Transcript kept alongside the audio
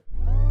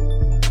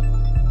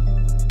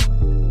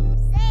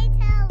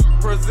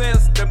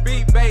presents the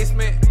Beat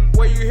Basement,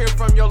 where you hear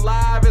from your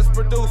livest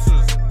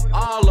producers,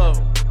 all of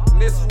them.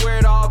 And this is where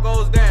it all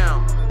goes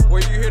down,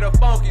 where you hear the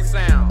funky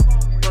sound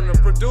from the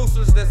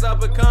producers that's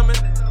up and coming,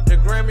 the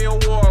Grammy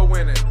Award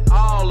winning,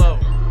 all of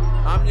them.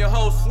 I'm your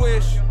host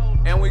Swish,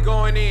 and we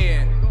going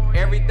in.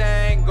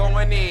 Everything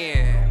going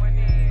in.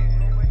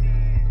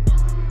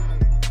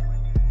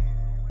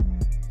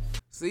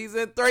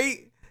 Season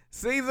 3,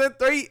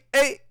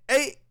 8.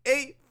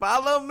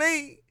 Follow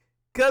me,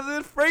 cause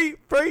it's free.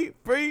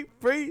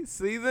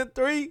 Season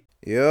 3.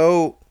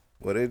 Yo,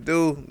 what it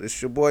do?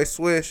 This your boy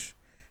Swish.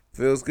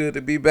 Feels good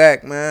to be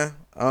back, man.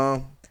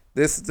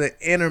 This is the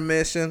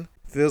intermission.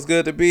 Feels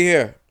good to be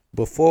here.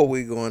 Before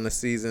we go into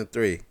season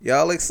 3,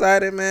 y'all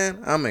excited,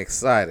 man? I'm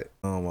excited.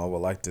 I would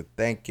like to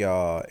thank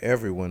y'all,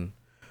 everyone,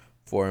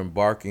 for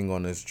embarking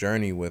on this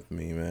journey with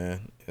me,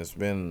 man. It's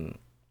been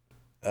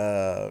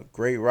a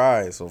great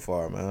ride so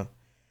far, man.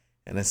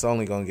 And it's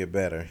only gonna get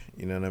better.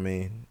 You know what I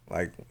mean?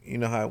 Like, you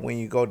know how when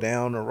you go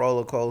down a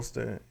roller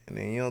coaster and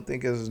then you don't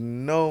think there's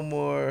no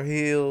more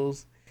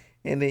hills,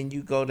 and then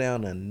you go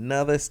down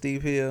another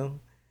steep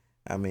hill.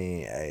 I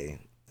mean,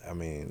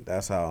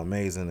 that's how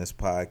amazing this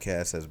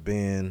podcast has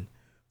been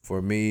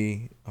for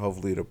me.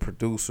 Hopefully the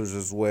producers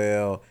as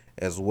well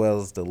as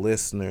the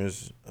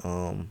listeners,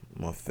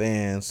 my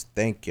fans.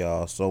 Thank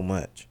y'all so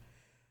much.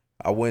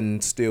 I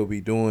wouldn't still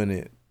be doing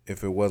it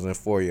if it wasn't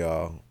for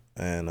y'all.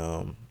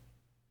 And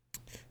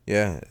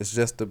yeah, it's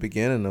just the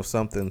beginning of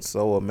something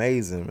so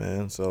amazing,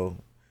 man. So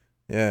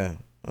yeah,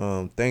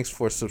 thanks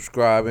for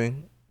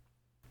subscribing.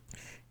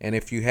 And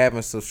if you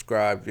haven't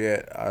subscribed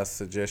yet, I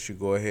suggest you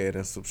go ahead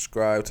and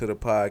subscribe to the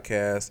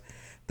podcast.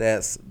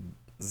 That's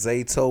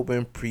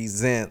Zaytoven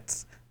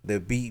Presents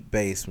The Beat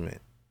Basement.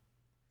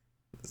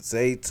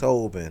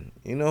 Zaytoven.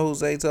 You know who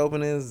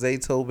Zaytoven is?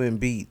 Zaytoven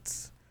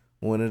Beats.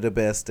 One of the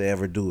best to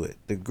ever do it.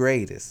 The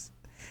greatest.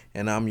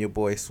 And I'm your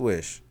boy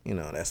Swish. You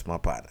know, that's my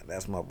partner.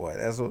 That's my boy.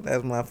 That's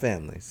my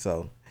family.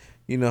 So,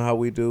 you know how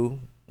we do.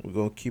 We're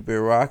going to keep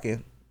it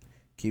rocking.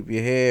 Keep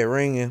your head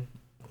ringing.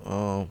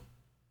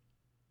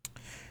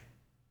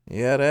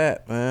 Yeah,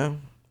 that,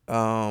 man.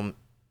 And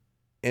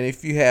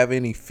if you have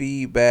any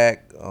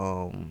feedback,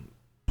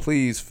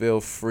 please feel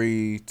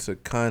free to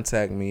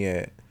contact me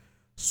at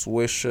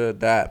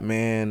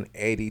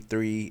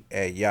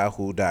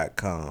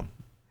swisher.man83@yahoo.com.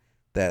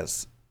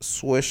 That's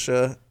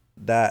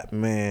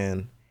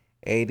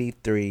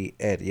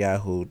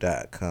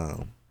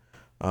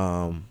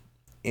swisher.man83@yahoo.com.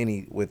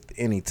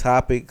 Any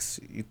topics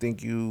you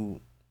think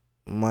you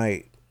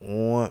might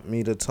want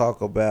me to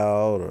talk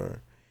about,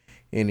 or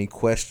any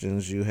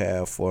questions you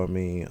have for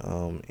me,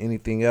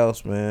 anything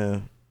else,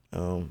 man,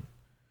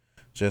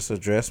 just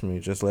address me.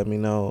 Just let me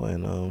know,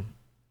 and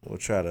we'll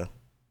try to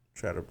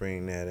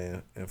bring that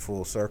in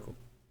full circle.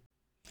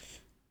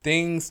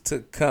 Things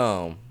to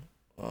come.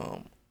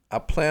 I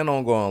plan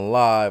on going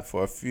live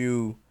for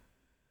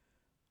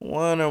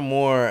one or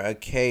more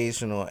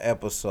occasional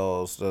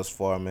episodes thus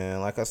far,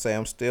 man. Like I say,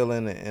 I'm still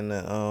in the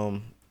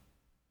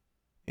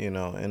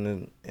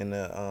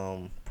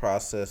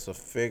process of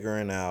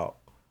figuring out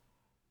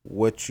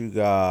what you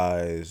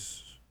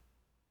guys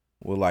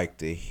would like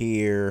to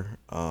hear,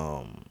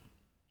 how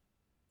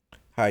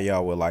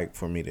y'all would like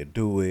for me to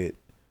do it,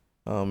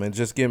 and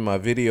just get my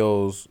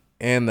videos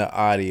and the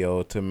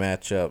audio to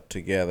match up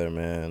together,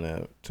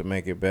 man, to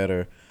make it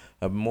better,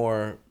 a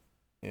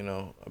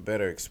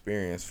better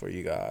experience for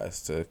you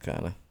guys to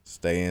kind of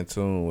stay in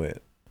tune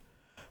with.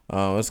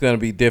 It's going to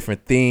be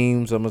different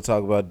themes. I'm going to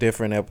talk about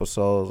different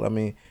episodes. I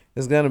mean,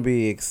 it's going to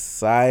be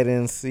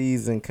exciting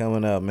season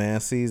coming up,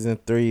 man. Season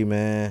 3,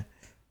 man.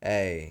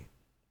 Hey,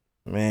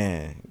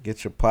 man,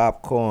 get your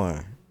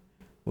popcorn.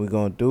 We're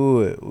going to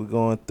do it. We're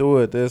going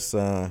through it this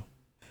time.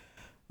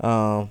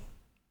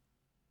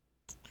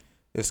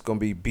 It's going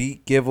to be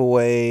beat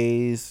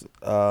giveaways,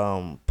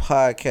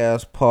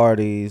 podcast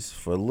parties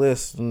for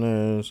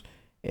listeners,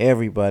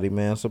 everybody,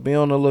 man. So be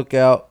on the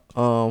lookout.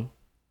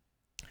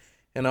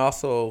 And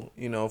also,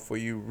 for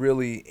you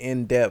really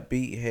in-depth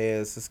beat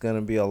heads, it's going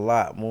to be a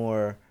lot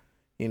more,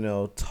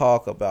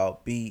 talk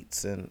about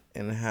beats and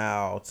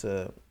how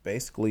to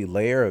basically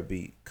layer a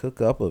beat, cook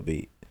up a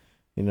beat.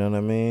 You know what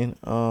I mean?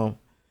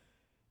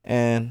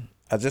 And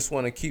I just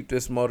want to keep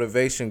this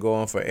motivation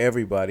going for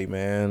everybody,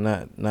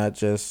 man. Not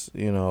just,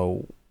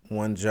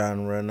 one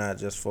genre, not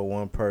just for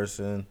one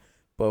person,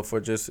 but for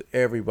just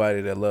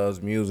everybody that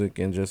loves music,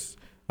 and just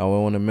I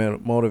want to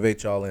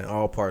motivate y'all in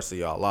all parts of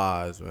y'all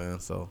lives, man.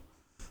 So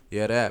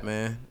yeah, that,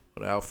 man.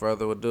 Without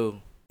further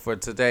ado, for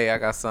today, I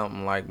got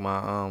something like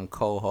my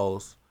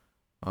co-host,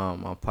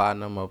 my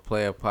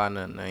player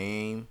partner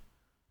Naeem,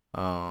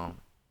 and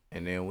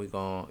then we're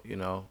gonna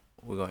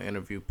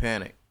interview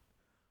Panic.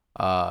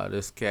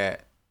 This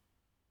cat,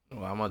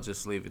 well, I'm gonna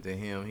just leave it to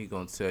him. He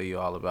gonna tell you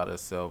all about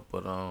himself,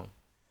 but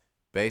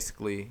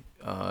basically,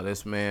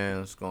 this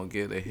man's gonna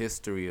give a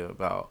history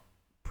about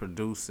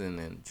producing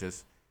and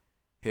just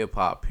hip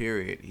hop.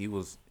 Period.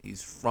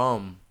 He's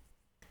from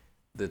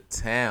the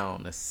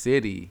town, the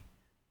city,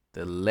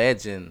 the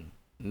legend,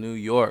 New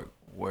York,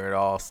 where it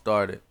all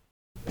started.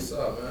 What's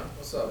up, man?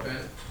 What's up, man?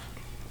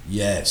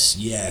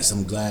 Yes,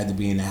 I'm glad to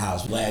be in the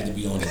house. Glad to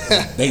be on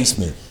the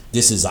basement.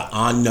 This is an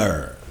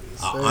honor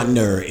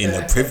and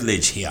a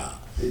privilege here.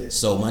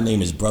 So my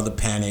name is Brother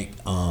Panic.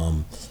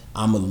 I'm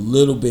a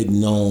little bit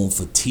known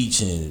for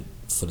teaching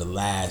for the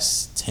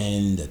last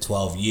 10 to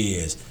 12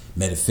 years,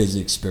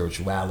 metaphysics,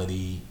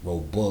 spirituality,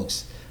 wrote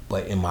books.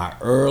 But in my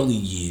early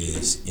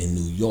years in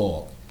New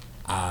York,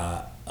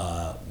 I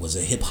was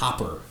a hip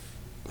hopper.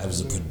 I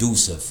was a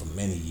producer for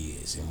many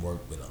years and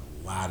worked with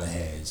a lot of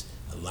heads,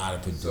 a lot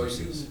of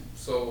producers.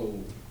 So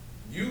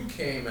you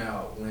came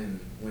out when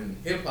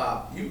hip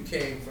hop. You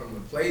came from a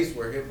place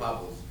where hip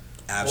hop was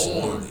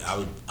Absolutely.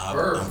 born.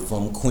 I'm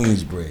from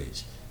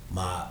Queensbridge.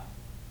 My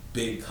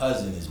big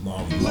cousin is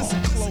Marley Marl,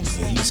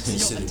 and he's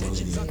considered one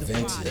of the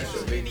inventors. That's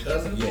your big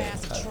cousin? Yeah,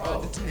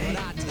 Oh,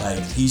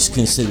 like he's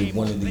considered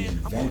one of the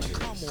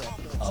inventors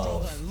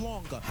of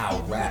how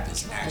rap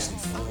is actually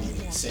formed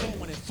and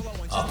sampled.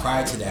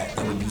 Prior to that,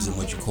 they were using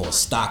what you call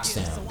stock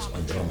sounds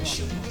on drum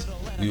machines.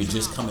 We were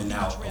just coming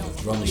out of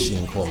a drum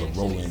machine called a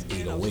Roland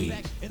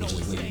 808, which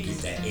is where you get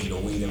that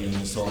 808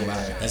 everyone's talking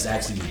about. That's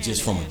actually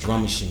just from a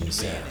drum machine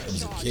sound. It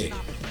was a kick.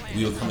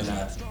 We were coming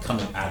out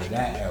of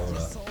that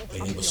era,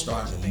 and they were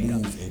starting to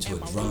move into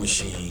a drum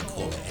machine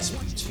called an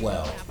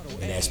SP12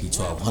 and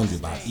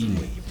SP1200 by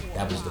Emu.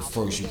 That was the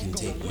first. You can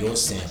take your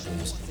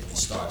samples and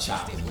start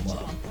chopping them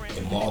up.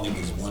 And Marley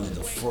was one of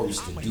the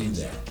first to do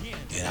that.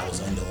 And I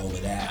was under all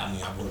of that. I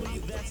mean, I worked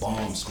with the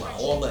Bomb Squad,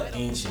 all the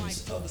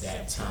ancients of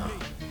that time,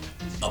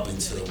 up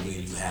until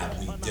where you have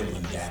me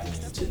dibbling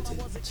dabbling to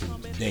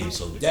today.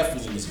 So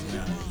definitely was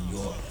around in New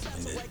York,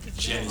 and the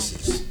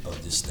genesis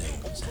of this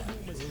thing was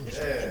happening.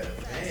 yeah,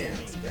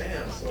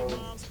 damn. So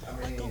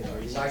I mean, are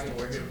you liking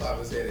where hip hop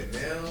is headed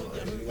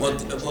now?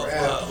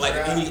 Like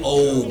any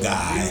old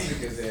guy,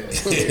 Music is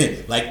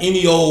headed. like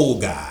any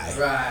old guy,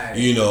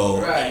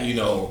 Right.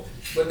 Right.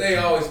 But they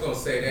always gonna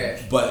say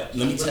that. But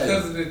let me tell you,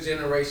 Because of the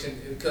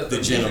generation, because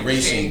the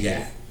generation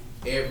gap.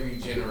 Every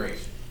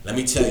generation. Let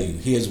me tell you,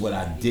 here's what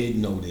I did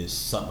notice,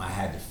 something I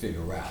had to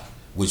figure out,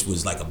 which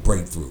was like a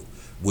breakthrough,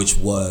 which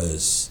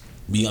was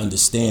me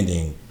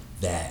understanding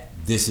that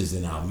this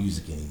isn't our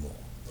music anymore.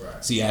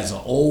 Right. See, as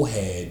an old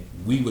head,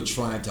 we were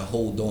trying to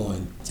hold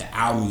on to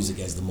our music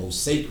as the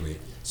most sacred.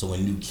 So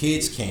when new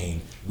kids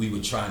came, we were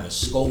trying to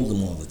scold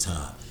them all the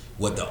time.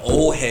 What the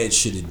old heads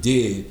should have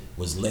did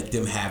was let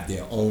them have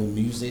their own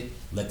music,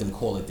 let them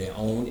call it their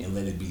own, and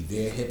let it be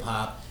their hip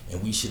hop.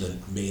 And we should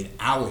have made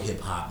our hip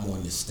hop more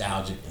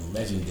nostalgic and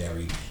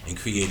legendary, and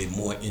created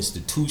more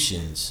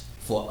institutions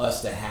for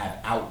us to have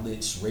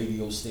outlets,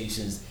 radio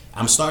stations.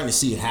 I'm starting to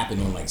see it happen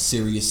on like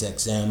Sirius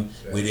XM,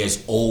 where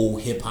there's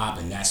old hip hop,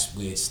 and that's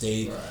where it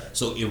stayed. Right.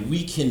 So if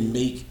we can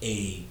make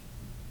a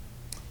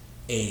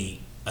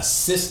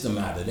system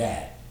out of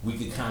that, we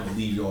could kind of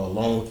leave you all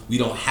alone. We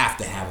don't have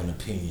to have an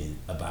opinion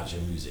about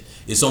your music.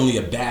 It's only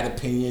a bad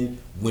opinion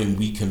when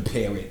we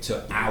compare it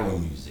to our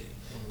music.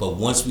 But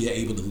once we are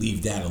able to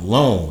leave that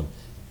alone,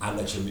 I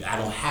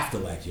don't have to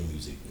like your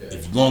music. Yeah.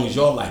 As long as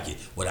y'all like it.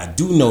 What I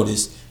do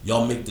notice,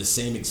 y'all make the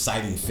same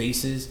exciting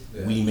faces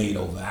we made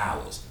over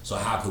ours. So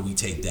how could we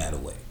take that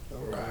away? All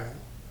right.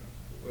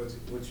 What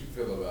you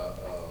feel about?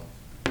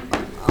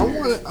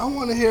 I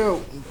want to hear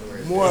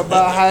more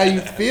about how you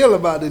feel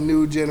about the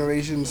new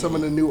generation, some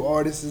of the new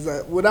artists,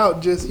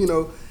 without just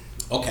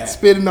Okay.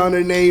 spitting on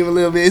their name a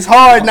little bit. It's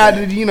hard not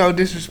to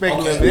disrespect a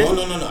little bit.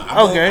 No.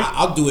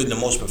 I'll do it in the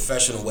most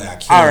professional way I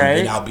can, All right.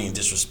 without being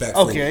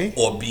disrespectful Okay.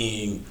 or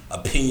being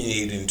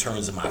opinionated in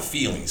terms of my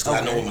feelings.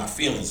 Because I know what my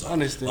feelings are.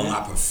 Understand. But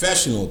my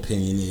professional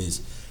opinion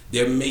is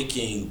they're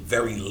making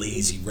very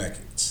lazy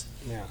records.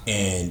 Yeah.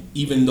 And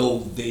even though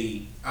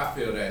I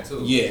feel that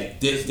too. yeah,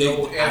 There's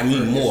no effort. I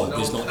need more.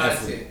 There's no effort.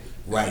 content.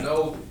 Right. There's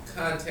no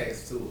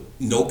context to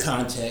it. No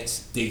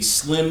context.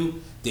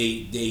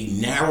 They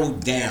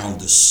narrowed down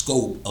the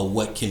scope of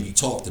what can be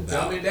talked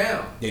about. Dumb it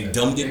down. They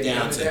dumbed it They down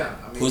dumbed to it down.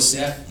 I mean, pussy,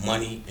 that's-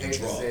 money, and hate to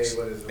drugs. say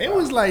what it's It about.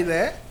 was like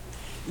that.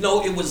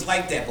 No, it was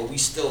like that, but we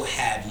still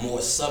had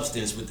more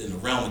substance within the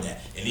realm of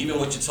that. And even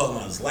what you're talking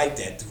about is like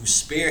that. Who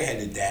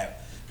spearheaded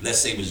that, let's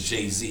say, was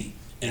Jay-Z.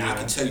 And I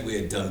can tell you where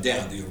it dumbed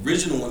down. The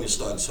original one that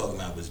started talking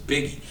about was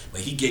Biggie,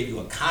 but he gave you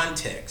a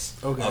context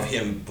Okay. of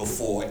him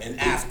before and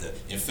after.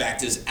 In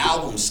fact, his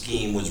album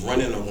scheme was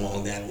running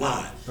along that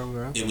line.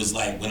 Okay. It was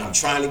like, when I'm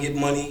trying to get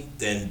money,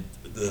 then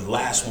the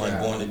last one,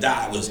 Born to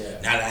Die, was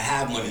now that I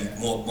have money,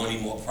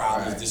 more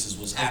problems, this is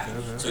what's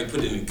happening. So he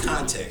put it in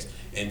context.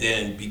 And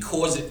then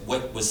because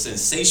what was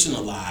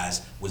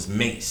sensationalized was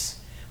Mace.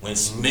 When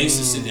Mace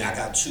is sitting there, I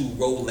got 2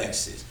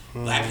 Rolexes.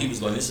 Black people's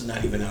going, this is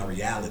not even our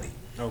reality.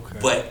 Okay.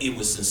 But it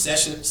was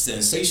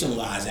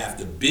sensationalized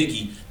after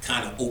Biggie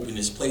kind of opened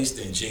his place,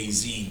 then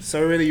Jay-Z.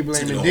 So really you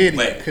blaming the Diddy,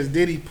 way. because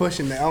Diddy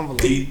pushing the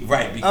envelope.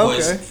 Right,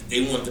 because Okay.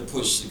 they wanted to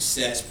push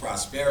success,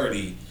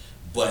 prosperity,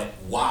 but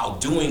while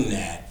doing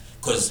that,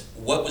 because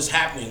what was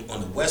happening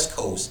on the West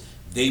Coast,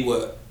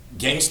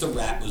 gangster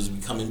rap was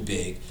becoming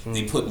big.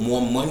 They put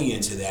more money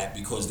into that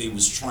because they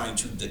was trying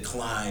to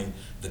decline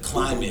the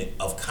climate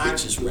of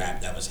conscious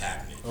rap that was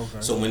happening. Okay.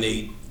 So when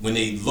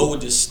they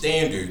lowered the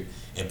standard,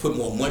 and put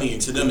more money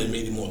into them and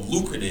made it more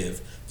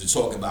lucrative to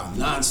talk about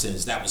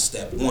nonsense. That was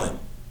step one.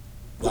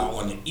 While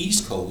on the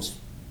East Coast,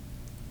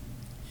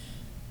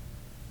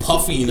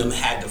 Puffy and them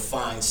had to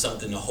find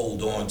something to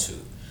hold on to.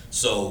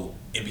 So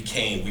it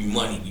became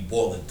we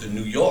bought it the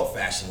New York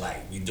fashion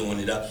like we doing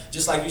it up.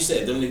 Just like you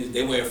said, them niggas,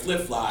 they wear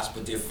flip-flops,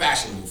 but they're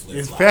fashionable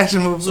flip-flops. It's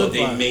fashionable So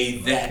flip-flops. they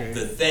made that Okay.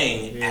 the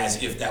thing Yeah.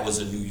 as if that was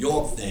a New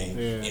York thing,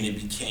 Yeah. and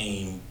it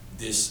became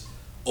this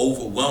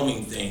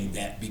overwhelming thing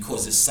that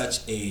because it's such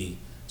a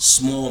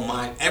small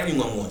mind,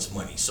 everyone wants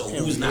money. So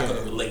who's not going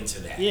to relate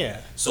to that? Yeah.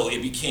 So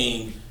it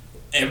became,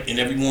 and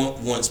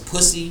everyone wants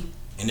pussy,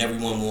 and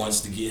everyone wants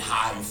to get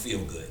high and feel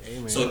good.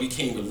 Amen. So it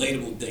became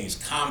relatable things.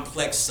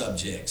 Complex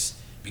subjects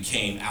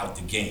became out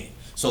the game.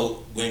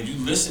 So when you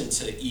listen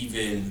to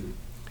even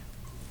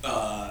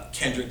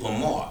Kendrick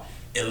Lamar,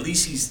 at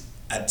least he's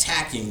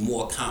attacking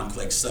more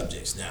complex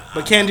subjects now.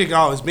 But Kendrick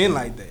always been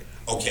like that.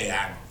 Okay,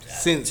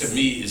 Since- to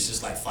me it's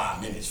just like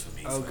 5 minutes for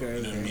me. Okay,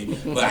 You know what I okay.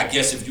 mean? But I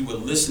guess if you were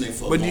listening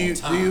for a But long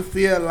time. do you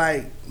feel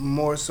like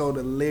more so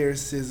the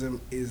lyricism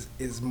is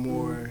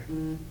more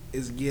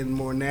is getting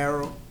more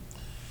narrow?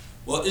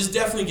 Well, it's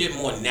definitely getting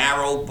more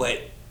narrow,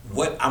 but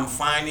what I'm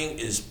finding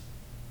is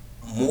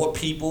more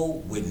people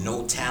with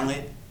no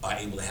talent are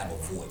able to have a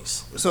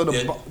voice. So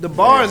They're- the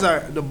bars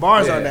aren't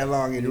Yeah, that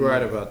long anymore. You're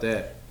right about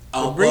that.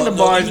 bring the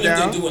bars even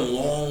down. if they're doing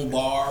long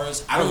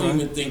bars, I don't Uh-huh.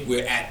 even think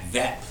we're at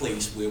that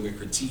place where we're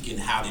critiquing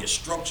how they're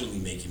structurally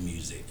making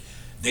music.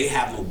 They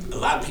have a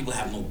lot of people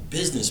have no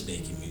business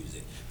making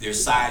music. Their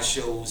side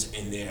shows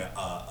and their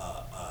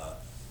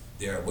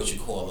what you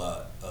call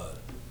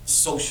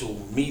social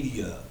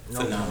media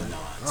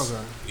phenomenons.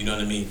 Okay. You know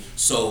what I mean?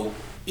 So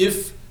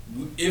if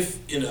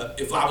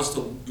I was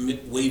to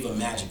wave a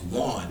magic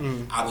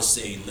wand, I would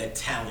say let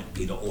talent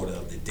be the order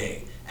of the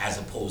day, as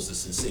opposed to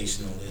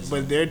sensationalism.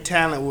 But their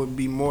talent would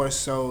be more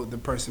so the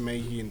person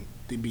making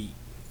the beat.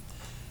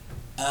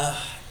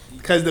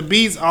 Because the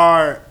beats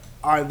are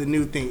the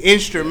new thing.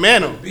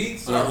 Instrumental.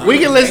 Beats We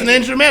can listen to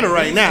instrumental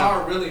right beats now.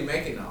 are really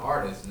making the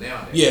artist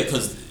nowadays. Yeah,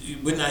 because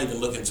we're not even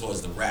looking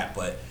towards the rap,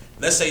 but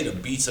let's say the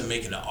beats are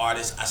making the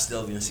artist. I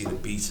still didn't see the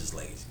beats as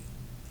lazy,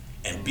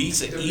 and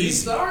beats are The easy.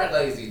 beats are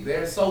lazy.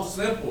 They're so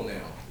simple now.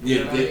 You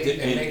Yeah, know what I mean?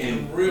 They make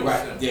them real right,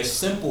 simple. they're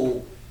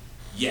simple,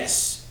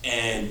 yes,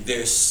 and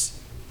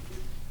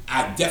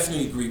I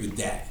definitely agree with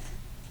that.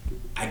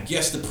 I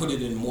guess to put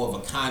it in more of a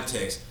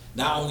context,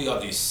 not only are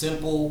they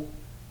simple,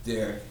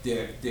 they're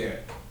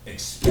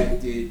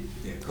expected,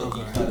 they're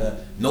cookie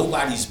cutter.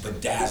 Nobody's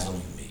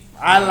bedazzling me.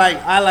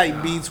 I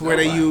like beats where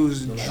they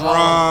use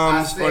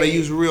drums or they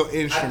use real I think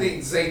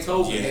instruments.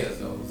 Zaytoven Yeah. is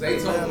though.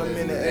 Zaytoven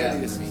is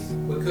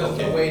bedazzling me because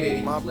the way that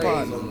he plays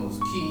partner. on those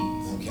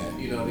keys.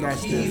 Okay. You know, the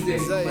That's keys that he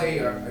different. play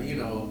are,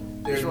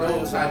 there's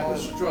no type of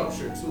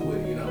structure to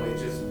it.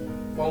 It's just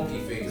funky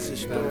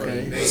fingers. You know?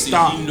 Okay. They-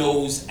 Stop. He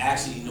knows how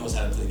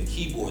to play the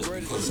keyboards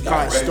because you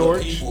got Scott regular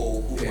Storch.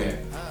 people who Yeah.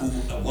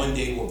 one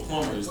day were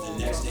plumbers, the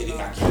next day they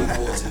got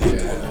keyboards and they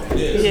doing all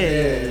this. Yeah.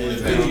 In the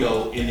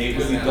video, and they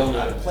really don't know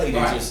how to play. They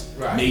Right, just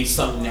right. made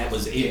something that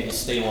was able to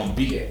stay on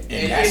beat. Yeah. And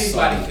And that's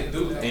anybody something- can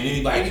do that. And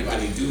anybody can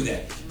really do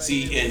that.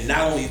 See, and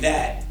not only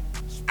that,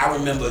 I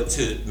remember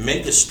to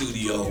make a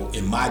studio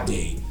in my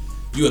day,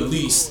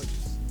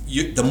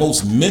 the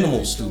most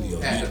minimal studio,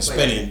 Had to you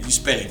play.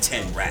 spending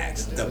 10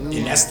 racks, and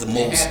that's the They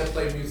most. had to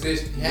play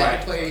musician. Right.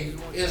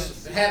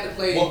 Had to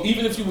play. Well,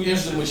 even if you were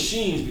using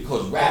machines,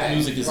 because rap Okay,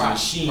 music is a right,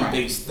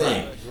 machine-based right,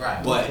 thing.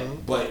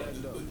 right. But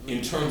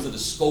in terms of the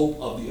scope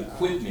of the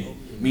equipment,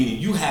 meaning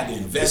you had to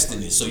invest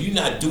in it, so you're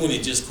not doing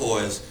it just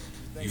cause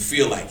you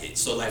feel like it.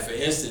 So, like for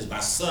instance, my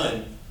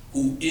son,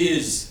 who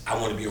I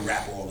want to be a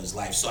rapper all his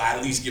life, so I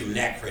at least give him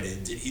that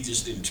credit. He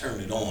just didn't turn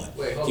it on.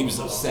 Wait, hold He on, was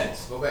hold on,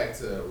 obsessed. hold on. Go back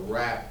to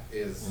rap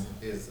is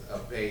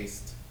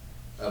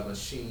a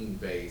machine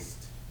based.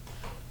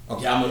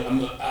 Okay,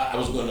 I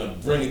was gonna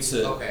bring it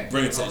to Okay.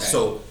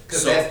 so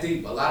Because that's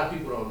deep. A lot of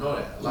people don't know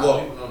that. A lot Well,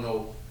 of people don't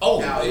know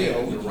oh, how yeah,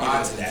 even we can get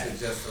rise into that. into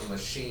just a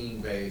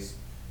machine based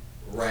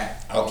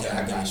rap. Okay,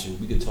 I got you.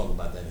 We can talk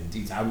about that in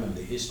detail. I remember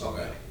the history.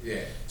 Okay, of it. yeah.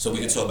 So we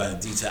can talk about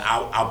it in detail.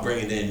 I'll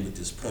bring it in with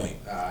this point.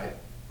 Alright.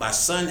 My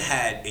son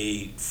had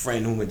a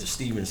friend who went to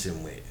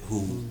Stevenson with,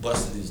 who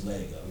busted his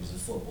leg up. He was a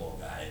football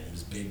guy, and it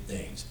was big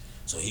things.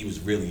 So he was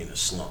really in a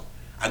slump.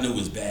 I knew it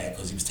was bad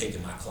because he was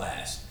taking my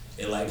class.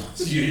 And like,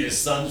 you're your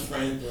son's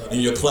friend in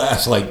your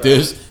class like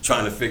this,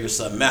 trying to figure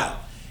something out.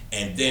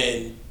 And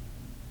then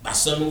my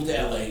son moved to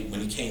LA.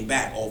 When he came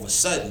back, all of a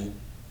sudden,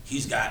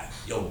 he's got,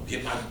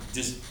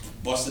 this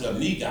busted up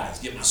knee guys,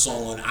 get my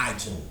song on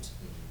iTunes.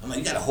 I'm like,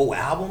 you got a whole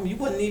album? You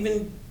wasn't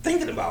even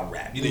thinking about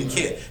rap. You didn't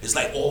care. It's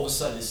like all of a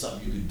sudden it's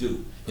something you could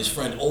do. His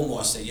friend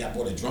Omar said, yeah, I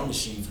bought a drum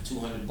machine for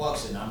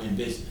 $200 and I'm in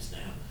business now.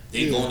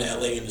 They going to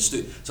LA in the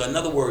studio. So in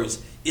other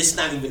words, it's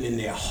not even in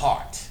their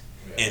heart.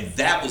 And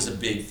that was a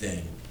big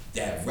thing.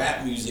 That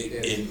rap music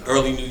in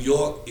early New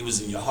York, it was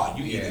in your heart.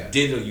 You either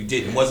did or you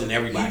didn't. It wasn't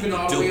everybody Even could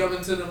all do the way it. up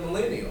into the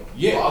millennial.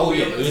 Yeah, All the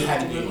way up it into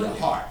had to the be in your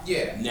millennial. heart.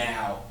 Yeah.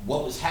 Now,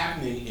 what was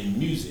happening in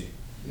music?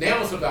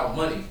 Now it's about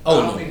money. Oh,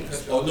 I don't no. mean to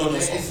cut you Oh, off. no, no,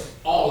 It's it's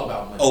all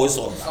about money. Oh, it's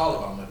all about. It's all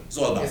about money. It's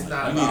all about It's money.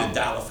 not You about, need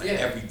 $1 for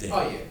everything.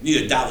 Oh yeah. You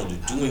need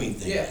 $1 to do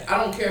anything. Yeah, I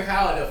don't care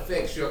how it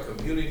affects your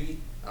community.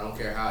 I don't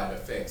care how it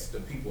affects the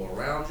people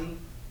around you.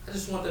 I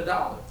just want the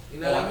dollar. You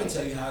know Oh, what I I can mean?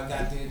 tell you how I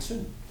got there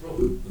too.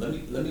 Bro,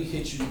 Let me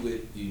hit you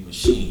with the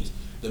machines.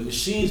 The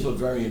machines were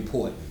very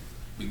important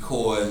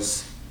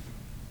because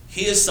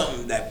here's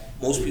something that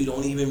most people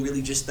don't even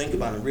really just think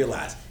about and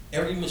realize.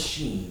 Every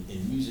machine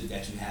in music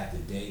that you have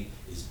today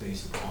is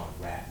based upon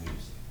rap music.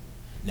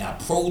 Now,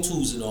 Pro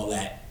Tools and all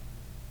that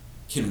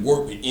can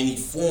work with any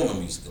form of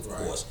music, of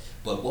course,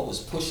 but what was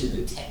pushing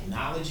the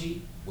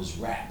technology was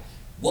rap.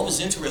 What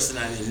was interesting,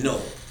 I didn't know,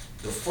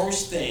 the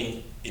first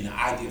thing in the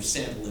idea of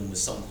sampling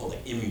was something called an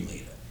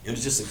emulator. It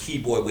was just a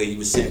keyboard where you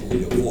would sample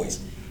your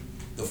voice.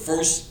 The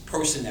first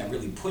person that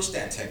really pushed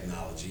that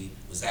technology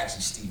was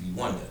actually Stevie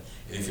Wonder.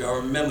 And if y'all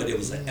remember, there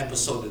was an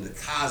episode of The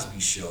Cosby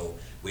Show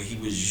where he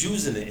was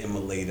using the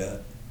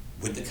emulator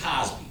with the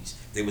Cosbys.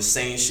 They were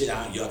saying shit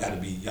out. Y'all gotta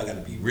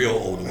be real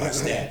old to watch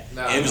that.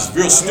 And it was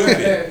real stupid.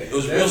 It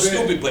was real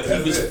stupid, but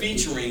he was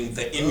featuring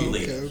the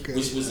emulator,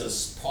 which was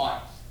a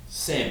part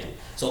sample.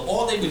 So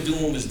all they were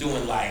doing was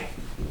doing like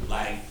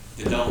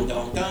the dong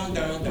dong dong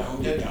dong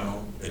dong da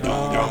dong, the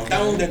dong dong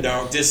dong da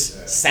dong,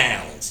 just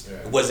sounds.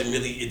 It wasn't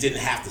really. It didn't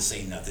have to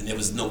say nothing. There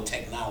was no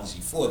technology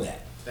for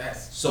that.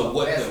 that's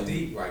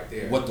deep right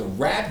there. What the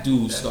rap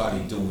dudes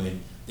started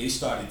doing, they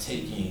started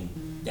taking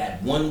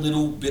that one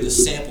little bit of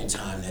sample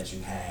time that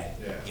you had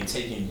and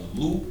taking a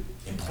loop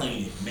and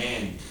playing it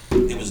manually.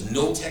 There was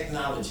no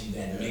technology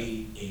that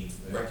made a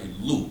record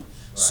loop. Right.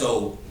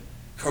 So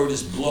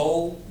Curtis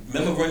Blow,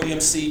 remember Run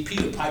DMC,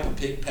 Peter Piper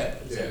picked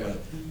Peppers. Yeah.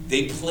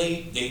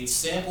 They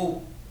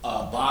sampled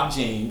Bob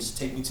James,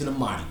 Take Me to the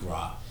Mardi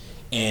Gras,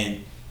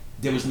 and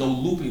there was no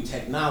looping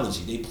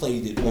technology. They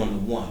played it on the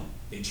one.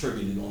 They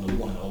triggered it on the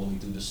one all the way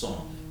through the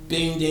song.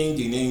 Bing, ding,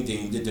 ding, ding,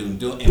 ding, ding, ding,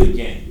 ding, and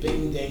again,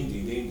 bing, ding,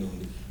 ding, ding,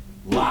 ding,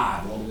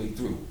 live all the way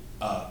through.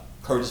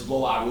 Curtis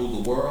Blow, I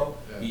Rule the World.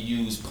 He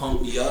used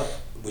Pump Me Up,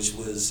 which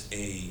was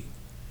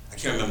I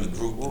can't remember the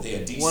group, but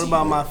they're a DC. What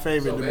about my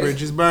favorite, The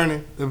Bridge is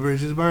Burning? The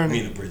Bridge is Burning. I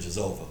mean, The Bridge is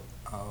Over.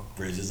 Oh.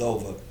 Bridge is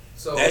Over.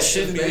 So that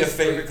shouldn't be your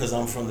favorite because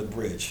I'm from the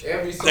bridge.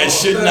 Every song, that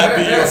should not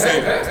be your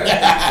favorite.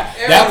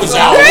 That was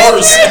our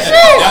worst.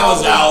 That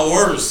was our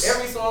worst.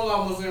 Every song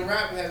almost in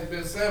rap has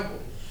been sampled.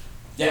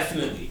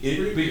 Definitely.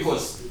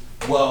 Because,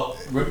 well,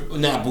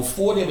 now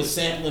before they were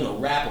sampling a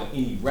rap or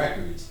any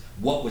records,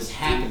 what was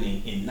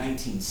happening in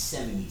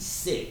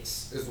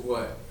 1976 is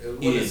what?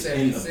 Is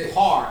in the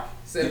park.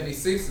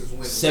 76 is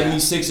when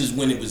 76 is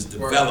when it was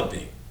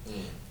developing.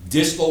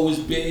 Disco was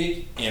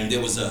big, and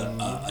there was a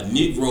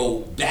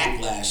Negro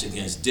backlash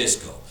against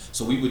disco.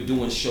 So we were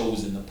doing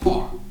shows in the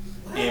park.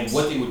 What? And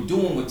what they were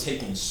doing was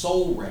taking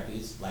soul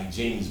records, like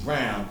James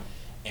Brown,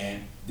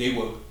 and they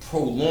were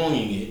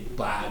prolonging it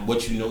by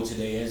what you know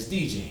today as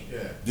DJing.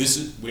 Yeah. This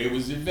is where it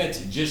was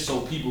invented, just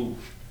so people,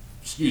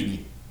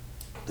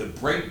 could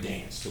break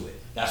dance to it.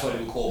 That's why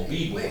they were called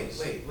B-boys.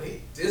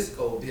 Wait.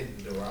 Disco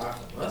didn't derive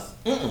from us?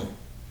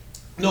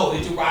 No,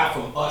 it derived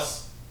from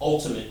us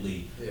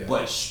ultimately, Yeah.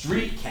 but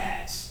street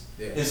cats,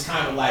 Yeah. it's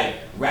kind of like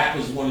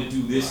rappers want to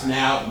do this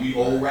now, we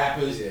old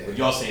rappers, Yeah. but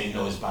y'all saying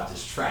no, it's about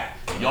this trap.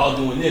 And y'all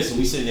doing this, and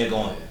we sitting there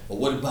going, but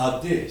what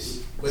about this?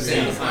 But Same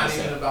then it's not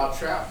concept. even about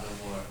trap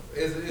no more.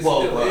 It's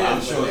Well, still is, I'm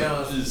but sure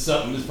now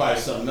it's probably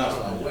something I else.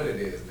 don't know Right what now.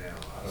 it is now.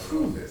 I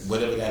don't know if it's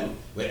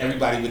What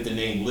everybody with the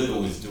name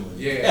Little is doing.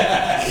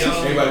 Yeah.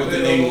 Everybody with the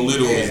name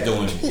Little is yeah.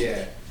 doing it.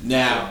 Yeah.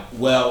 Now,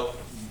 well,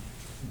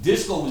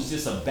 disco was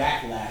just a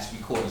backlash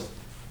because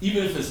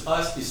even if it's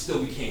us, it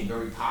still became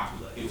very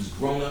popular. It was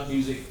grown-up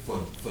music for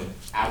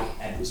out.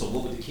 So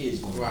what were the kids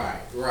doing?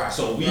 Right.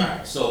 So we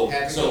right. so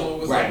Had to so come up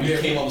with right. something We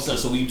different. came up with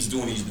something. So we was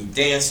doing these new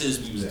dances.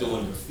 We was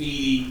doing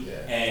graffiti, Yeah.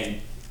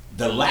 and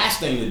the last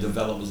thing to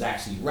develop was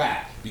actually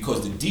rap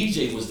because the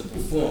DJ was the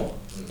performer,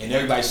 and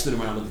everybody stood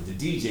around looking at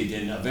the DJ.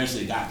 Then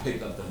eventually, the guy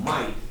picked up the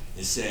mic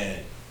and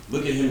said,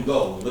 "Look at him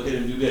go! Look at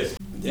him do this."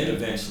 Then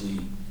eventually,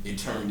 it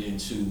turned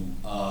into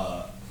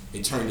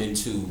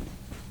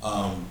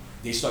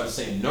they started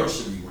saying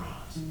nursery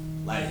rhymes.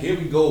 Like, here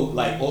we go,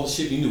 like all the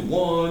shit we knew.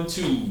 1,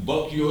 2,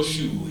 buck your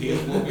shoe. Here's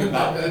what we're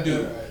about to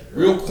do.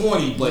 Real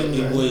corny, but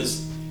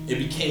it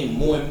became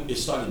more, it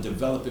started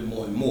developing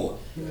more and more.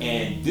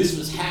 And this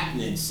was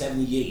happening in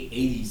 78,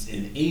 80s.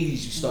 In the 80s, you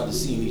started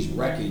seeing these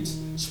records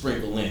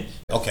sprinkle in.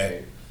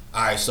 Okay,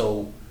 all right,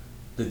 so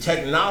the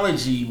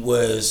technology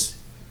was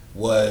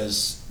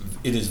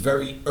in its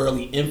very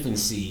early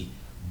infancy,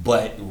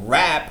 but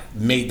rap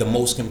made the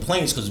most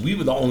complaints because we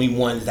were the only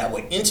ones that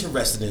were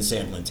interested in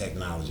sampling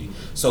technology.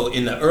 So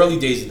in the early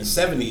days in the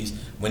 70s,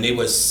 when they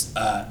was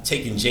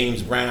taking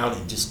James Brown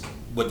and just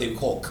what they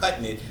call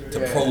cutting it to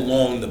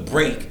prolong the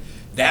break,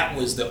 that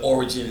was the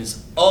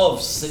origins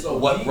of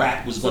what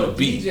rap was going to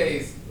be.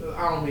 DJs,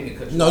 I don't mean to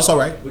cut you No, it's off, all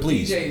right. but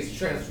Please. DJs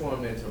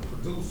transformed into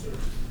producers,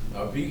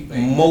 a beat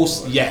maker.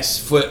 Most, yes,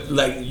 for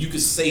like you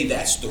could say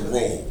that's the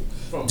role.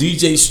 From-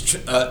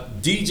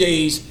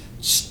 DJs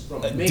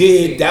From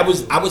did that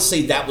was I would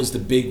say that was the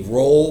big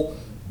role,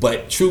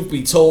 but truth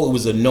be told, it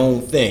was a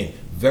known thing.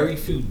 very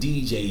few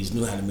DJs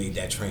knew how to make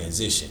that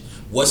transition.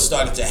 What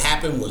started to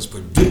happen was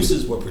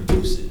producers were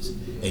producers,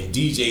 and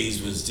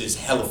DJs was just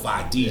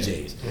hellified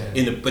DJs.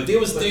 Yeah. But there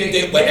was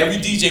things but every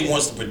DJ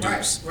wants to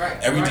produce. Right.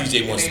 Every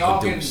DJ wants to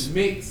produce. They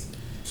all can mix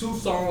 2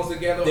 songs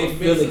together. They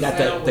feel they got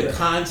the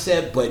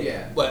concept, but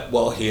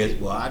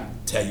I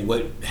tell you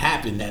what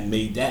happened that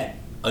made that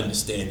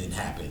understanding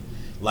happen.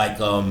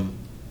 Like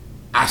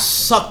I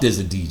sucked as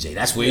a DJ.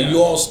 That's where you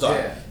all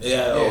start.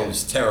 It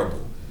was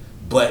terrible.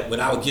 But when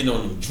I would get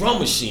on them drum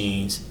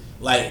machines,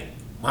 like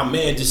my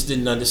man just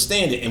didn't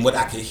understand it. And what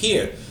I could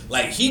hear,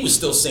 like he was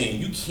still saying,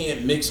 you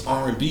can't mix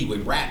R&B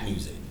with rap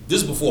music.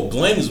 This is before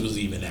Blends was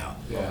even out.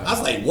 Yeah. I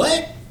was like,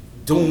 what?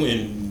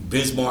 Doing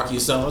Bismarck or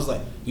something. I was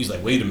like, he's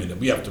like, wait a minute,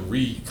 we have to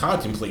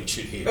re-contemplate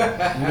shit here.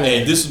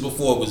 And this is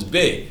before it was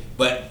big.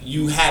 But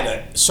you had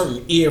a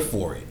certain ear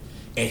for it.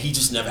 And he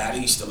just never had it.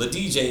 He's still a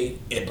DJ,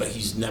 but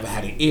he's never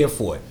had an ear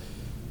for it.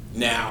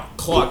 Now,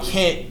 Clark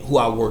Kent, who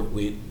I worked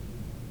with,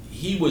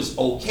 he was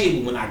okay,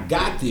 but when I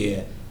got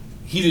there,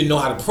 he didn't know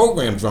how to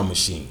program drum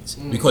machines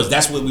because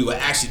that's where we were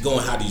actually going,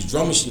 how these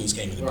drum machines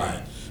came into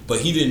being. But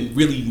he didn't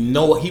really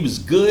know. He was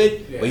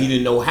good, but he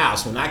didn't know how.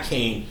 So when I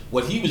came,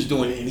 what he was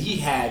doing, and he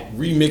had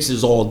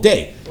remixes all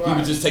day. He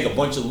would just take a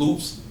bunch of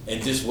loops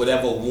and just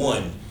whatever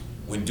one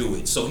would do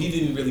it. So he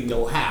didn't really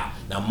know how.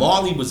 Now,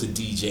 Marley was a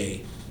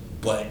DJ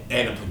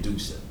and a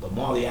producer. But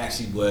Marley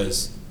actually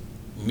was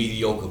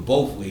mediocre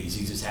both ways.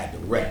 He just had the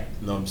rep.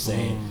 You know what I'm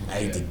saying? I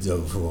hate to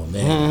do it for a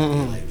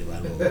man.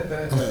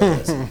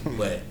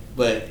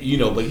 But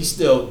he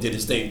still did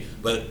his thing.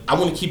 But I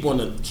want to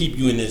keep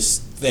you in this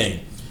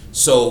thing.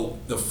 So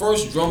the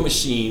first drum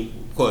machine,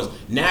 of course,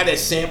 now that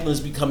sampling is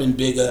becoming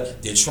bigger,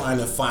 they're trying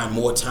to find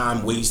more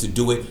ways to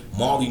do it.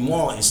 Marley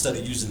Marl, instead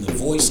of using the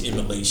voice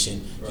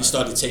emulation, he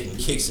started taking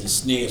kicks and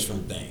snares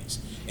from things.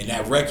 And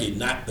that record,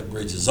 not The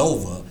Bridge Is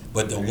Over,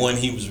 but the one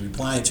he was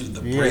replying to, The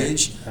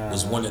Bridge,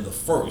 was one of the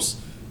first.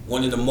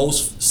 One of the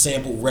most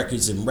sampled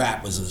records in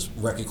rap was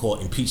a record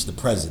called Impeach the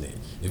President.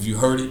 If you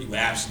heard it, you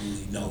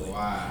absolutely know it.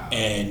 Wow.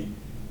 And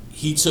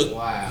he took...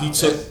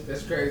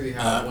 That's crazy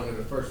how one of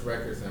the first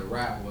records in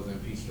rap was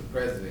Impeach the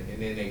President,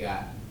 and then they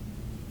got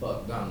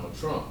fuck Donald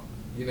Trump.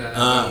 You know what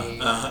I mean?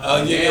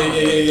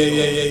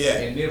 Yeah.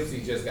 And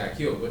Nipsey just got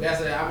killed. But that's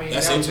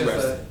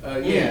interesting.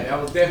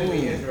 That was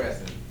definitely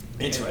interesting.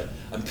 Interesting.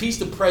 Impeach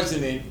the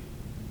President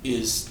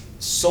is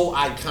so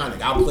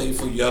iconic. I'll play it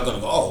for you. You're gonna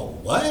go, oh,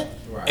 what?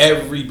 Right.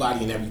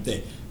 Everybody and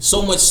everything.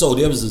 So much so,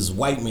 there was this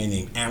white man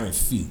named Aaron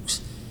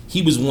Fuchs.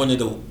 He was one of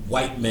the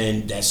white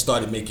men that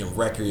started making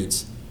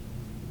records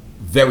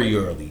very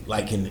early,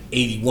 like in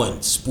 '81.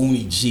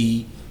 Spoonie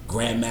G,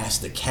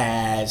 Grandmaster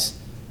Caz,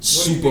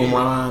 Super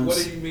Rhymes. What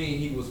do you mean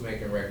he was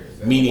making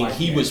records? Meaning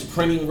he was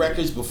printing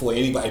records before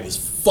anybody was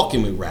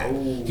fucking with rap.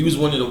 Ooh. He was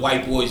one of the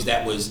white boys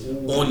that was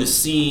on the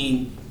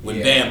scene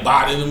when Van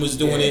Baden was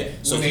doing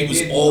it. So he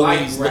was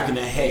always looking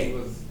ahead.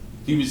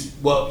 He was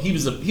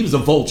a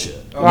vulture.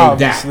 No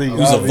doubt. He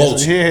was a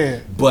vulture. Yeah.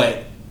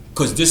 But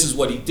because this is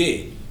what he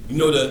did. You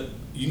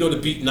know the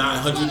Beat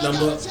 900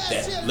 number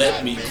that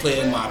let me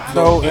clear my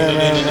throat. He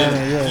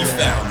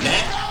found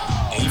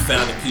that, and he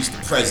found Impeach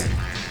the President.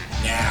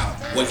 Now,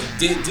 what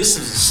he did, this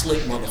is a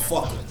slick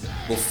motherfucker.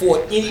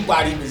 Before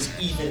anybody was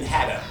even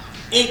had an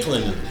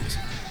inkling of this,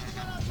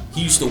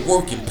 he used to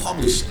work in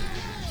publishing.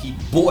 He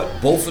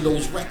bought both of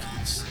those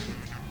records.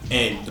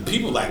 And the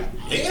people like,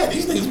 yeah,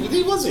 these niggas,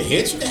 he wasn't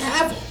hits, you can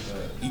have them.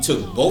 He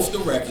took both the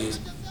records,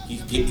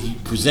 he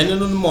presented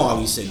them to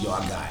Marley, he said, yo,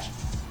 I got it.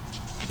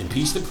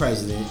 Impeach the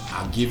President,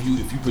 I'll give you,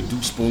 if you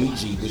produce Spoonie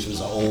G, which was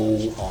an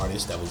old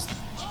artist that was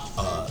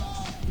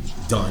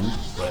done,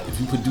 but if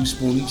you produce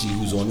Spoonie G,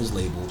 who's on his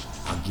label,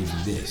 I'll give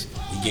you this.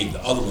 He gave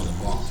the other one to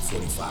Mark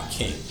 45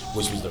 King,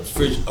 which was the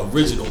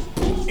original.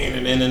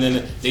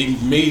 They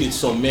made it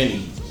so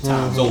many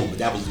times over, but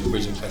that was the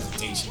original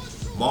presentation.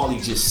 Marley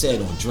just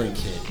said on Drink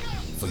Hit,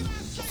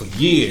 for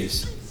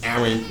years,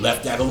 Aaron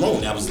left that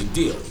alone. That was the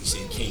deal. He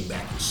said he came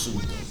back and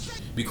sued them.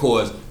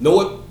 Because, know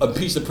what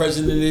Impeach the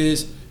President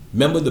is?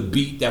 Remember the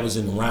beat that was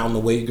in Round the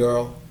Way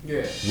Girl?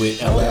 Yeah.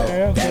 With LL?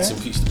 Okay. That's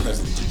Impeach the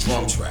President, the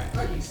drum track.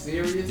 Are you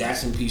serious?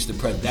 That's Impeach the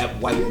President.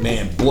 That white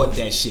man bought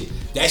that shit.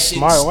 That shit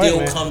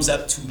still comes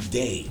up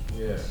today.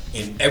 Yeah.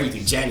 And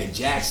everything. Janet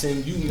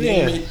Jackson, you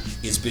name it,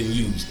 it's been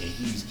used. And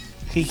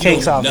he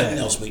cakes off nothing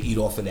else but eat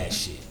off of that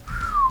shit.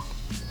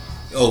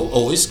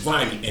 Oh, it's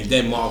grimy. And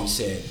then Marley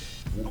said,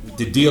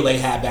 the deal they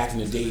had back in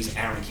the days,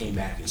 Aaron came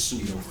back and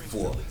sued him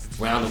for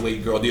Round the Way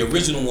Girl. The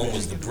original one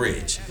was The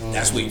Bridge.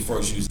 That's where he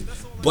first used it.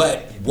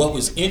 But what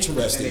was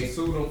interesting... And they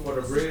sued him for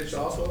The Bridge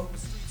also?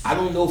 I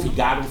don't know if he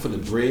got him for The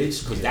Bridge,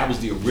 because that was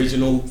the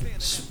original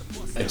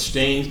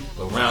exchange,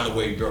 but Round the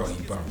Way Girl,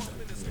 he burned him.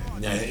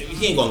 Now,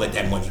 he ain't gonna let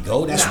that money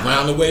go. That's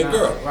Round the Way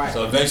Girl. Right.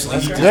 So eventually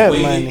he just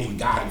waited and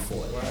got him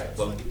for it. Right.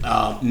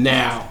 But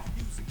now,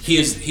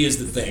 here's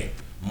the thing.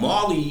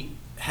 Marley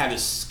had a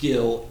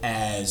skill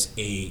as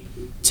a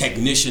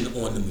technician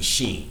on the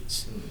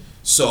machines.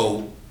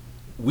 So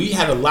we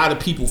had a lot of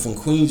people from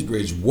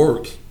Queensbridge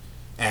work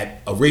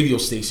at a radio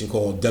station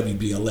called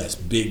WBLS,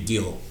 big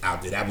deal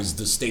out there. That was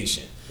the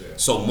station.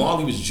 So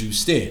Marley was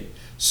juiced in.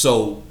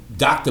 So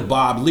Dr.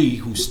 Bob Lee,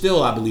 who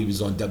still I believe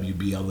is on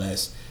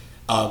WBLS,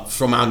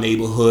 from our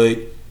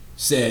neighborhood,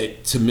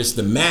 said to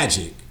Mr.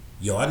 Magic,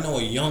 yo, I know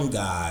a young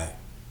guy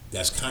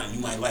that's you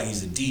might like,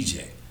 he's a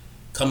DJ.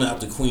 Coming out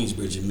to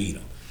Queensbridge and meet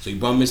him. So he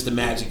brought Mr.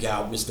 Magic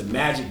out. Mr.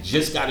 Magic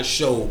just got a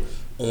show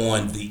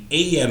on the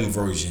AM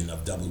version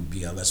of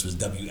WBLS, was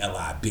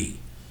WLIB.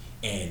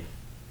 And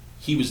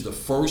he was the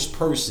first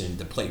person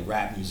to play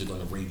rap music on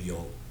the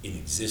radio in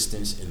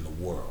existence in the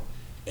world.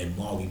 And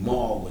Marley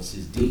Marl was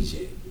his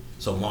DJ.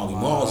 So Marley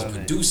Marl was a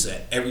producer.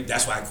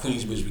 That's why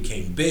Queensbridge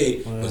became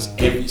big, was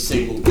every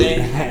single thing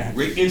had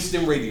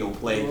instant radio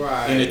play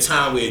in a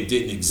time where it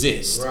didn't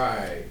exist.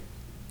 Right.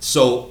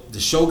 So the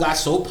show got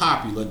so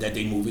popular that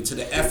they moved it to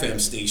the FM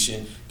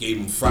station, gave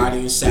them Friday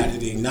and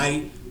Saturday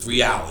night,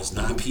 3 hours,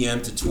 9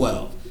 p.m. to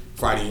 12.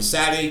 Friday and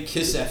Saturday,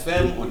 Kiss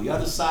FM on the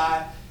other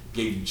side,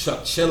 gave you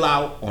Chuck Chill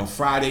Out on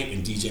Friday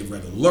and DJ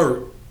Red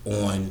Alert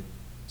on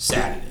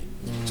Saturday.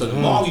 So the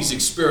Marley's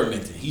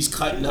experimenting. He's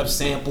cutting up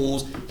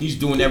samples. He's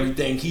doing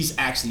everything. He's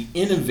actually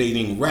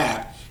innovating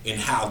rap and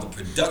how the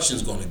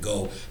production's going to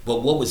go.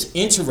 But what was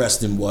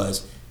interesting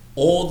was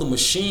all the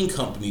machine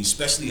companies,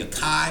 especially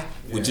Akai,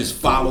 would just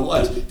follow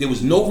us. There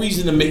was no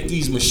reason to make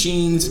these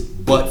machines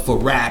but for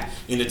rap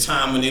in a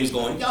time when they was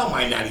going, y'all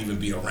might not even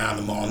be around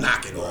tomorrow,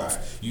 knock it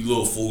off, you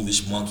little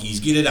foolish monkeys,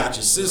 get it out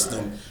your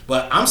system.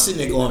 But I'm sitting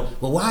there going,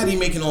 well, why are they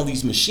making all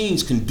these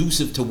machines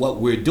conducive to what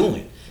we're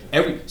doing?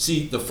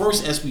 The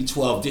first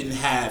SB12 didn't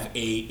have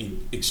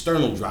an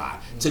external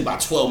drive. It took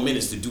about 12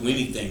 minutes to do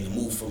anything, to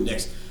move from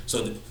next.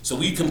 So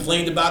we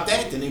complained about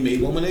that, then they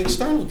made one with an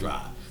external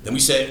drive. Then we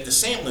said the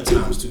sampling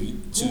times to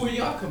Who were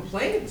y'all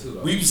complaining to,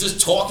 though? We was just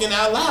talking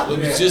out loud. It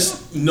was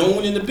just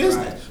known in the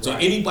business. So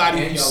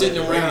anybody who's sitting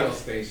around radio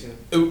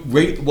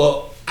station.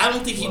 Well, I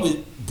don't think he was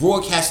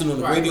broadcasting on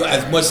the radio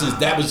as much as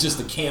that was just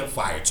a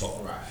campfire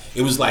talk. Right.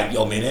 It was like,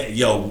 yo, man,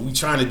 we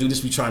trying to do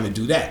this, we trying to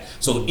do that.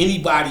 So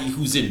anybody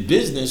who's in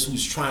business,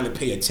 who's trying to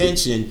pay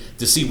attention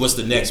to see what's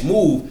the next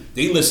move,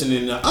 they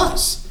listening to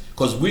us.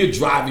 Because we're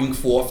driving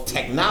forth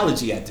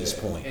technology at this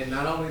point. And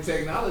not only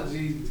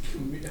technology,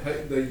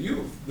 the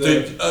youth.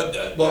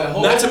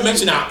 Not to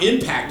mention our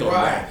impact on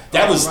rap.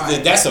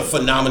 That's a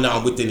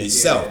phenomenon within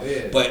itself. Yeah,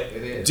 it is.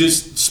 But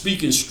just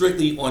speaking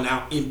strictly on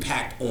our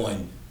impact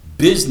on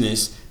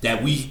business,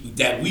 that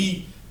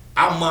we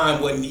our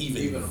mind wasn't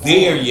even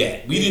there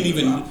yet. We didn't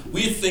even.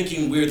 We're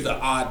thinking we're the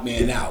odd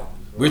man out.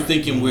 We're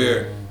thinking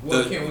we're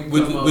we're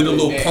the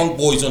little punk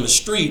boys on the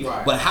street.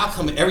 Right. But how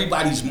come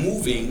everybody's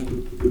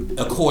moving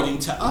according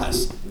to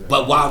us?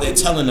 But while they're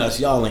telling us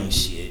y'all ain't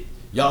shit,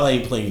 y'all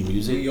ain't playing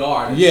music. We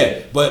are.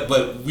 Yeah, but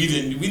we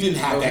didn't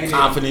have that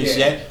confidence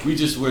yet. We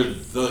just were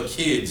the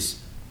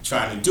kids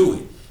trying to do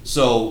it.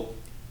 So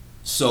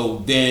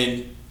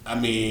then. I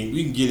mean,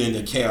 we can get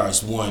into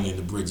KRS-One and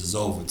the Bridge Is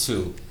Over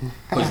too,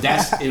 because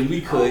that's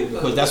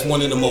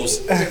one of the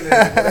most.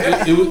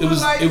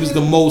 It was the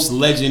most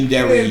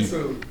legendary.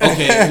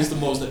 Okay, it was the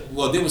most.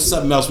 Well, there was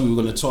something else we were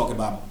going to talk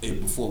about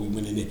before we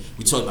went in there.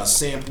 We talked about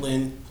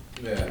sampling.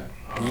 Yeah.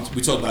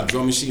 We talked about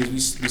drum machines. We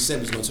said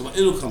we was going to talk about.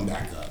 It'll come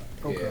back up.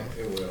 Okay.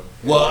 Yeah, it will.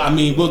 Well, I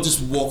mean, we'll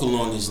just walk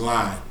along this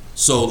line.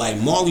 So, like,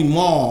 Marley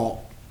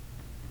Marl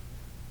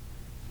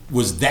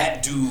was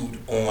that dude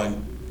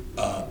on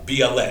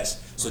BLS.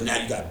 So now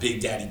you got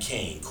Big Daddy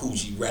Kane,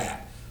 Coogee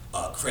Rap,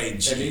 Craig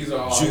G, and these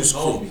are all Juice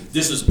Crew.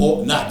 This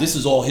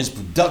is all his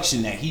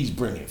production that he's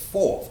bringing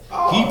forth.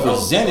 He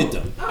presented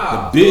them.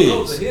 The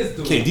Biz.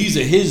 Okay, these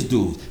are his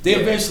dudes. They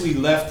eventually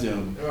left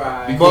him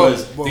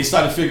because they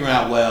started figuring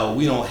out, well,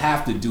 we don't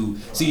have to do.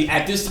 See,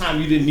 at this time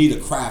you didn't need a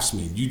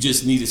craftsman. You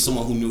just needed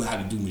someone who knew how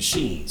to do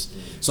machines.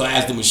 So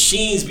as the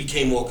machines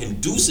became more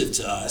conducive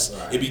to us,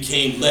 it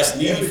became less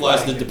needy for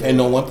us to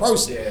depend on one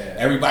person.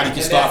 Everybody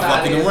can start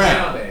fucking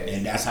around.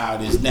 And that's how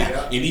it is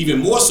now. And even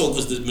more so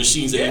because the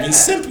machines are even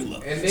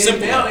simpler. And then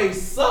now they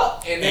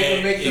suck and they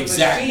can make the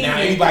machine now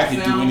anybody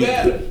can do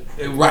anything.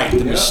 Better. Right,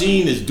 the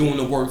machine is doing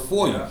the work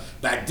for you.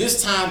 Back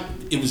this time,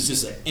 it was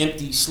just an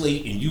empty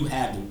slate and you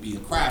had to be a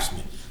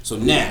craftsman. So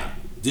now,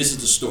 this is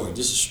the story.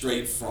 This is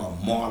straight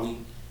from Marley,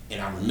 and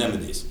I remember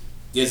this.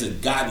 There's a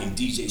guy named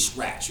DJ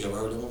Scratch. You ever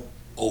heard of him?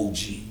 OG.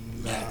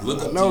 Man,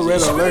 look up No DJ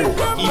Red Scratch.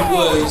 Alert. He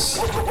was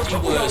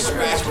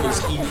Scratch was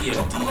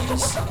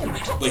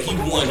EPMDs, but he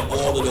won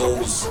all of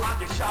those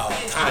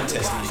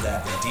contests. He was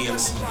that the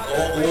DMC,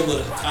 all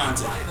the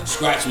content.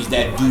 Scratch was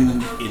that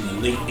dude in the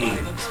late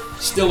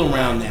 80s. Still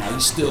around now.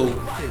 He's still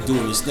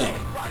doing his thing.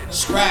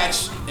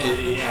 Scratch,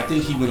 I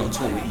think he went on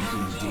tour with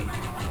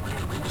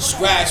EPMD.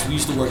 Scratch, we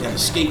used to work at a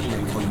skating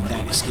rink called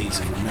United Skates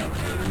of America.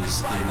 We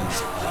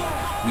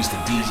used to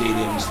DJ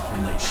there. We used to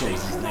promote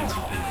shows. This is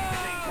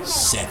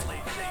 1987.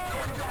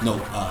 No,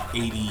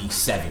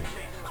 87.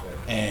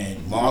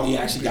 And Marley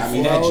actually got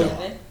me that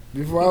job.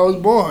 Before I was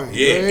born.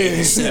 Yeah,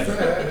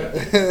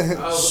 87.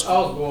 I was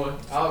born.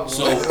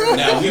 So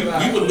now we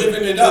were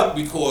living it up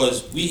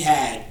because we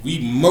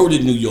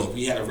murdered New York.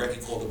 We had a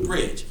record called The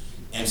Bridge.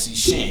 MC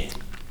Shan.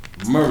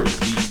 Murdered.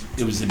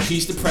 It was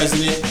Impeach the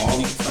President.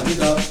 Marley cut it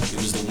up. It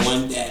was the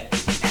one that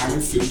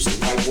Byron Fuchs, the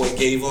white boy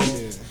gave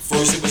him.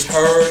 First it was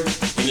heard,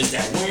 and it's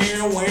that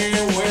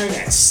where,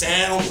 that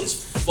sound was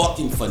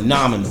fucking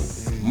phenomenal.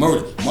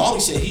 Murder. Marley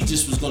said he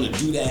just was gonna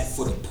do that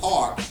for the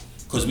park,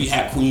 because we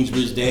had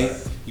Queensbridge Day.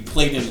 He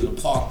played into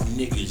the park,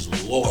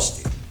 niggas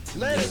lost it.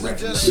 The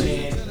record was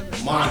Shan,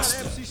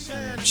 Monster.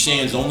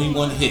 Shan's only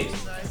one hit.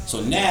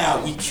 So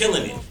now we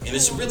killing it. And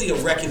it's really a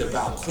record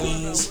about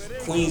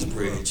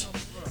Queensbridge,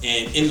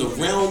 and in the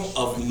realm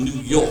of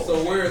New York.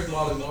 So where is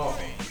Marley Marl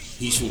from?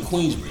 He's from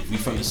Queensbridge. We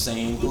from the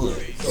same hood.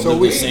 So we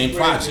we the same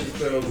project.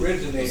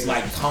 It's It's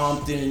like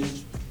Compton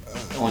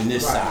on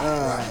this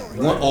side,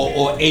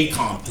 or a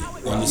Compton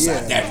on this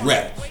side. That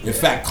rep. In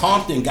fact,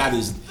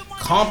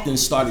 Compton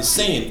started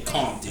saying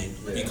Compton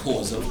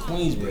because of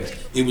Queensbridge.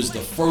 It was the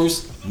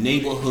first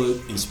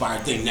neighborhood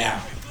inspired thing.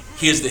 Now,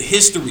 here's the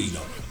history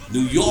though.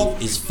 New York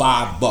is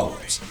 5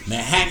 boroughs.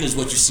 Manhattan is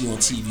what you see on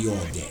TV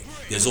all day.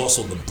 There's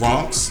also the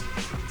Bronx,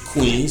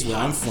 Queens, where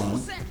I'm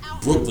from,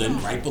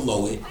 Brooklyn, right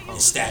below it,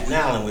 and Staten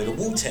Island, where the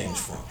Wu-Tang's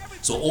from.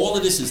 So all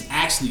of this is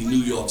actually New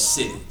York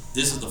City.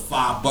 This is the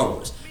 5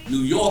 boroughs.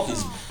 New York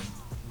is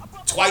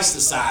twice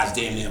the size,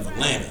 damn near, of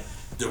Atlanta.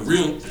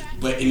 And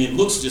it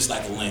looks just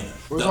like Atlanta.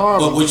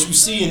 But what you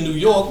see in New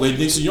York, where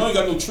they say you ain't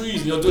got no trees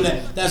and you're doing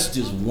that, that's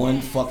just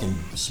one fucking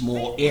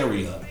small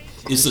area.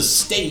 It's a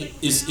state.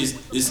 It's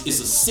a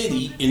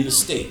city in the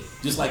state.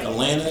 Just like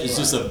Atlanta, it's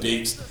just a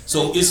big.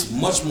 So it's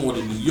much more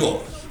than New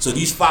York. So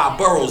these 5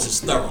 boroughs is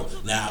thorough.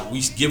 Now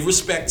we give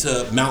respect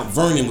to Mount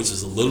Vernon, which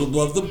is a little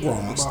above the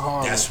Bronx.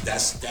 There's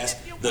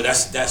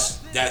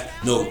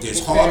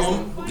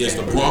Harlem, there's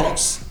the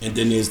Bronx, and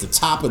then there's the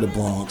top of the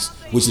Bronx,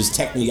 which is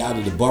technically out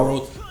of the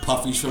borough.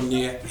 Puffy's from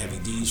there, Heavy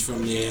D's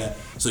from there.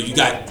 So you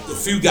got a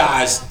few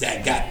guys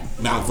that got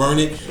Mount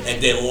Vernon,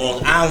 and then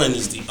Long Island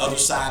is the other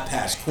side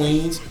past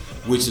Queens,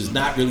 which is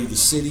not really the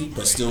city,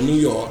 but still New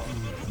York,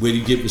 where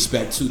you give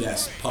respect to.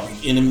 That's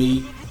Public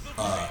Enemy,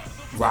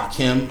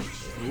 Rakim,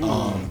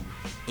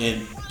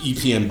 and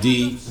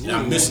EPMD, and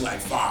I'm missing like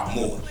 5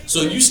 more.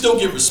 So you still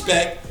get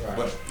respect,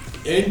 but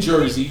in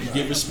Jersey, you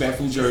get respect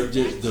from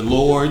the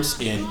Lords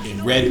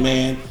and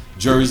Redman,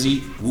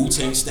 Jersey,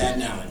 Wu-Tang,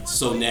 Staten Island.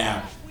 So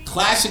now,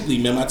 classically,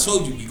 remember I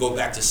told you, go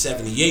back to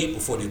 78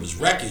 before there was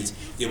records,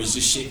 there was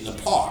just shit in the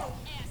park.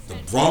 The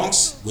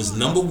Bronx was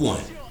number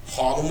 1,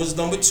 Harlem was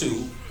number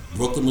 2,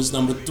 Brooklyn was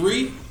number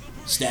 3,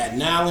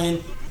 Staten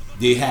Island,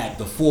 they had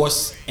the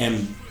Force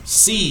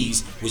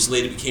MCs, which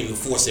later became the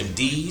Force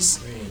MDs.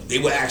 They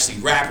were actually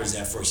rappers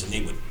at first, and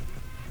they were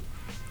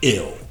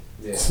ill,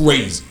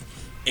 crazy.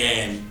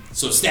 And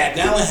so Staten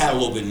Island had a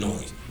little bit of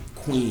noise.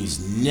 Queens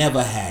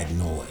never had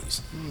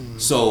noise.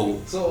 So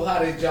how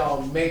did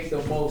y'all make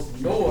the most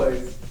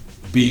noise?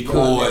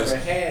 Because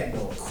never had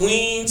noise.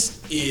 Queens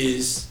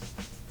is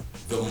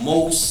the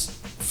most,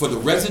 for the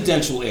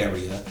residential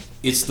area,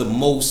 it's the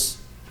most.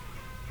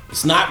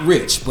 It's not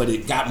rich, but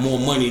it got more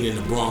money than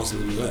the Bronx.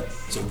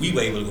 So we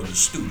were able to go to the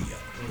studio.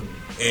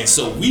 And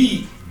so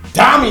we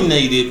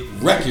dominated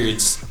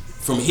records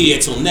from here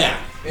till now.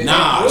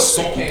 Nas,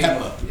 Salt and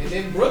Pepper. And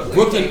then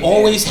Brooklyn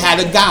always had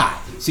a guy.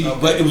 See,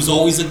 but it was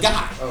always a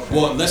guy. Okay.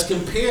 Well, let's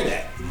compare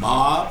that.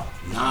 Mob,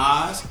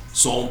 Nas,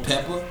 Salt and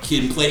Pepper,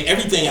 Kid and Play,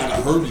 everything out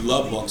of Herbie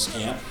Lovebuck's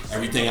camp,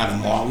 everything out of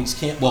Marley's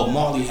camp. Well,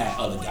 Marley had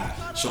other guys.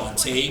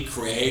 Shantae,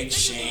 Craig,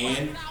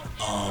 Shan,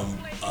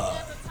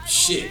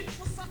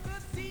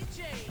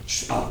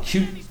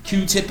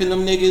 Q-Tip and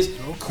them niggas.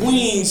 Okay.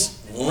 Queens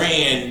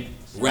ran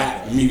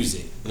rap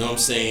music. You know what I'm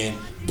saying?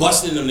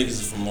 Bustin' them niggas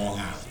is from Long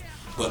Island.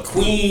 But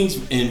Queens,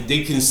 and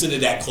they consider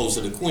that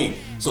closer to Queen.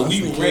 So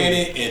we ran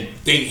it, and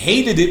they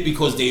hated it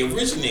because they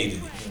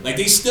originated it. Like,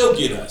 they still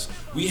get us.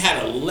 We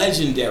had a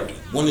legendary,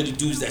 one of the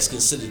dudes that's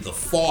considered the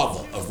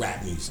father of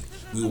rap music.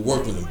 We were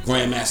working with him,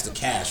 Grandmaster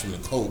Cash from the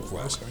Cold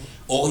Crush. Okay.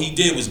 All he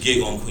did was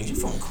gig on Queens. You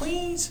from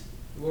Queens?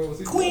 Where was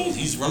he Queens.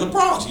 He's from the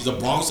Bronx. He's a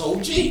Bronx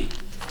OG.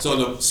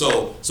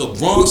 So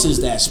Bronx is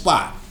that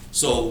spot.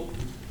 So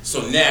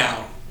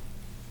now,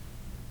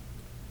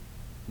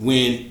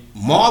 when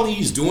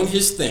Marley's doing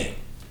his thing,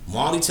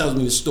 Marley tells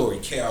me the story.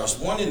 KRS,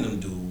 one of them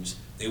dudes,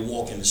 they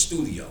walk in the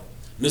studio.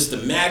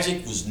 Mr.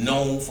 Magic was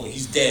known for,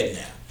 he's dead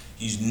now.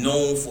 He's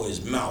known for his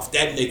mouth.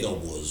 That nigga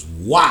was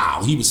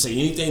wow. He would say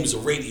anything. He was a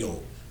radio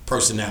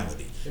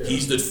personality. Yeah.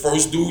 He's the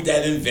first dude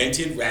that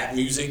invented rap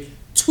music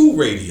to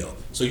radio.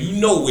 So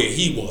you know where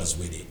he was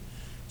with it.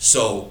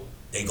 So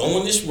they go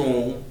in this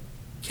room.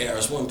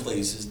 KRS-One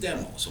plays his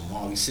demo. So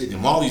Marley's sitting there.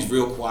 Marley's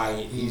real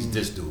quiet. He's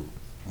this dude.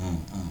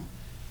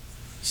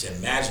 He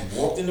said Magic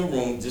walked in the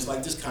room, just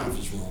like this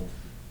conference room,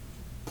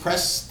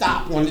 pressed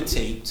stop on the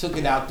tape, took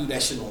it out, threw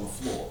that shit on the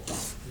floor.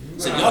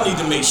 Said, y'all need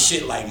to make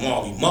shit like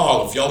Marley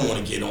Marl if y'all want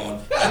to get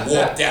on, and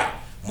walked out.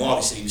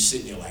 Marley said he was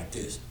sitting there like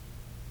this.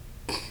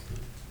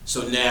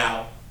 So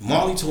now,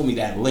 Marley told me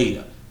that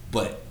later,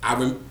 but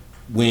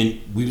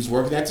when we was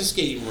working at the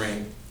skating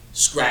ring,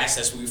 Scratch,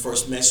 that's when we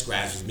first met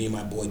Scratch, it was me and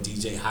my boy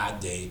DJ Hot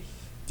Day.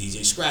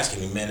 DJ Scratch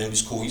came in, man, it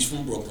was cool, he's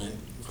from Brooklyn.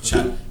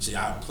 Said,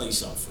 I'll play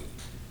something for you.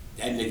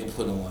 That nigga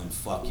put on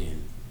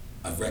fucking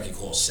a record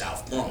called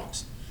South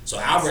Bronx. So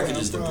our record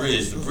is the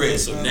bridge.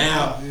 So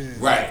now,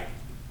 right.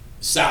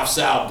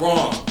 South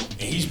Bronx,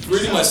 and he's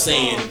pretty much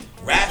saying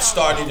rap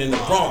started in the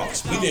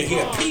Bronx. We didn't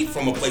hear a peep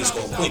from a place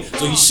called Queens.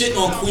 So he's shitting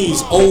on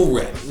Queens' old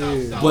rap.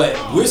 But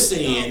we're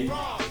saying,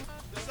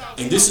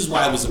 and this is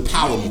why it was a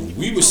power move,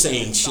 we were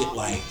saying shit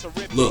like,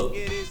 look,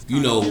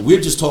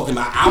 we're just talking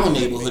about our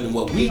neighborhood and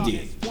what we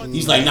did.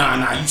 He's like, nah,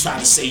 you trying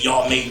to say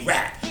y'all made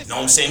rap. You know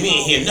what I'm saying? We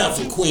ain't hear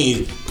nothing from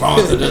Queens,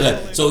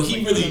 Bronx, So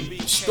he really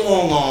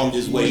strong-armed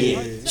his way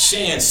in.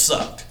 Shan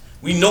sucked.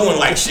 We no one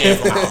like Shan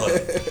from our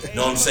hood. You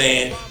know what I'm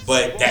saying?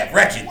 But that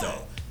record,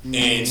 though.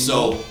 And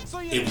so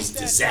it was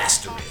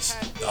disastrous.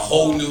 The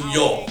whole New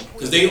York.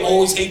 Because they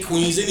always hate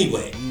Queens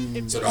anyway.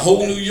 So the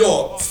whole New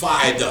York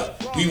fired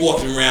up. We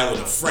walking around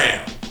with a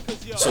frown.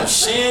 So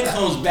Shan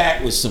comes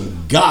back with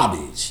some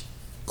garbage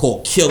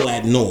called Kill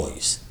That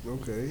Noise.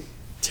 Okay.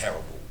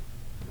 Terrible.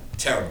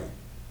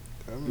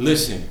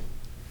 Listen,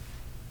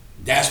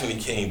 that's when he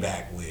came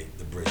back with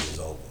The Bridge Is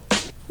Over.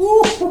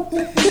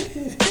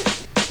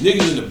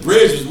 Niggas in the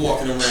bridge was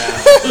walking around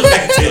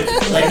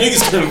like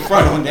niggas couldn't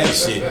front on that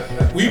shit.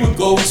 We would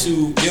go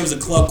to, there was a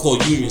club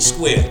called Union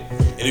Square.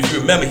 And if you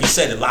remember, he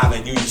said it live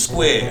at Union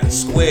Square.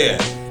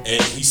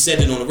 And he said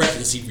it on the record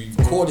because he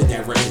recorded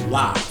that record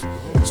live.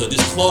 So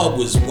this club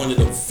was one of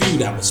the few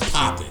that was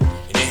popping.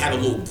 And they had a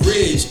little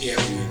bridge area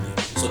in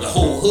there. So the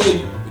whole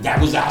hood, that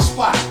was our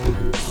spot.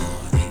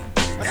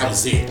 That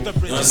was it. You know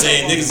what I'm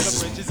saying?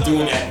 Niggas is just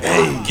doing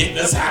that, getting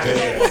us out of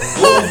there. Move,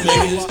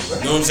 niggas.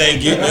 You know what I'm saying?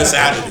 Getting us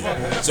out of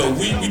there. So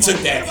we took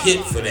that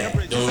hit for that.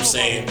 You know what I'm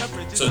saying?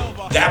 So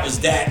that was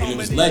that, and it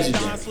was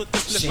legendary.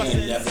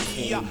 Shan never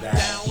came back.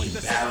 He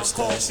embarrassed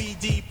us. Nas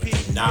redeemed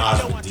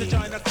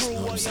us. You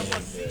know what I'm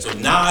saying? So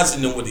Nas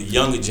and them were the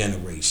younger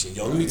generation.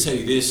 Yo, let me tell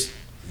you this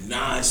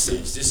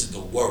nonsense. This is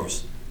the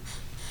worst.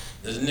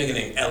 There's a nigga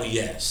named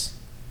LES.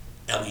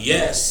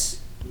 LES.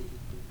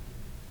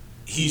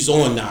 He's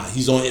on Nas.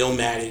 He's on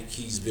Illmatic.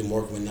 He's been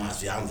working with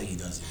Nas. I don't think he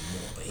does it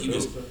anymore. But he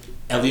was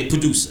Elliot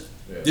producer.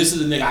 Yeah. This is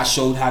the nigga I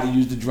showed how to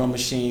use the drum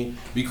machine,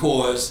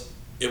 because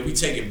if we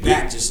take it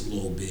back just a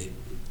little bit,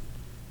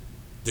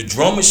 the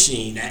drum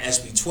machine, that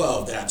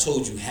SB12 that I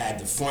told you had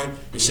the front,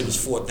 the shit was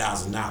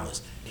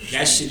 $4,000.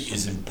 That shit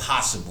is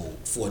impossible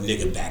for a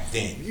nigga back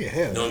then. Yeah,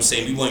 hell. You know what I'm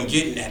saying? We wasn't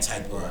getting that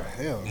type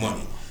of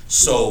money.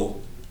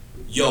 So,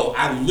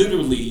 I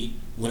literally,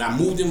 when I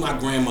moved in my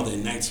grandmother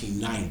in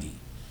 1990,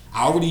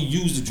 I already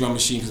used the drum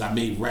machine because I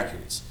made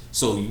records.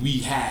 So we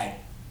had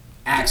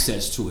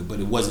access to it,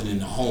 but it wasn't in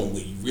the home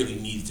where you really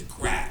needed to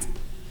craft.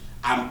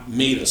 I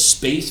made a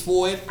space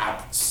for it.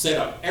 I set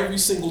up every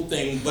single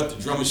thing but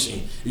the drum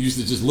machine. I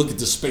used to just look at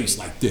the space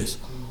like this.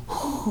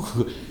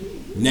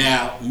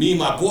 Now, me and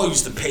my boy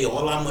used to pay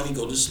all our money,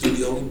 go to the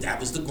studio. That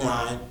was the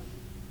grind.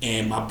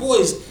 And my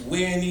boy's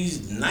wearing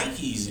these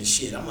Nikes and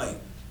shit. I'm like,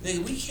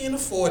 nigga, we can't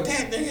afford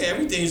that, nigga.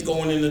 Everything's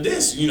going into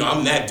this.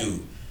 I'm that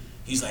dude.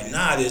 He's like,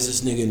 nah, there's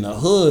this nigga in the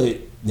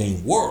hood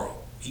named World.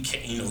 He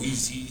can't,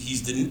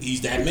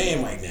 he's that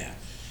man right now.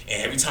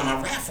 And every time I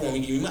rap for him,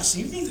 he give me my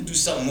shit. You need to do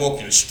something more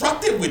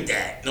constructive with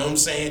that. You know what I'm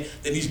saying?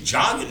 Then he's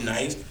jogging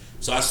nice.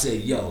 So I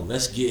said,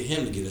 let's get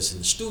him to get us in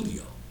the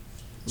studio.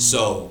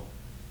 So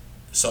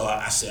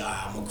I said,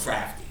 I'm gonna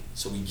craft it.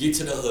 So we get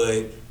to the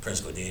hood,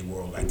 Prince Corday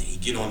World right there. He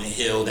get on the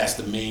hill, that's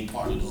the main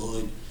part of the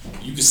hood.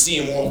 You can see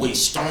him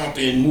always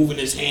stomping, moving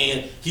his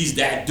hand. He's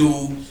that dude.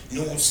 You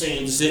know what I'm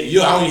saying?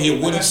 I don't even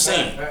hear what he's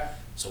saying.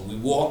 So we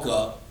walk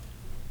up.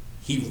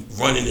 He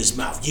running his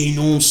mouth. Yeah, you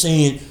know what I'm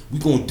saying? We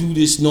gonna do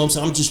this. You know what I'm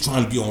saying? I'm just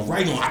trying to be on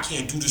right on. I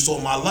can't do this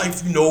all my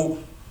life.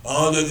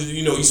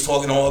 He's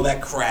talking all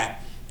that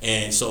crap.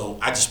 And so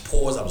I just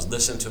paused. I was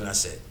listening to it. And I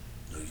said,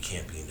 no, you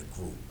can't be in the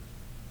group.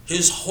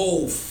 His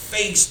whole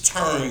face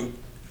turned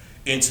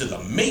into the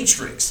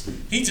Matrix.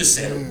 He just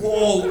said,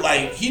 whoa,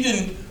 like he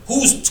didn't,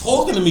 who's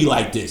talking to me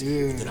like this?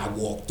 And then I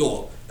walked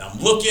off. I'm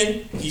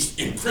looking, he's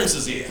in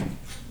Prince's ear.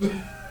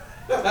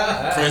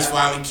 Prince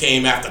finally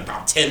came after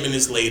about 10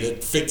 minutes later,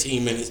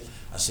 15 minutes.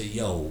 I said,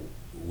 yo,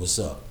 what's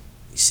up?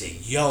 He said,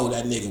 yo,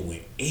 that nigga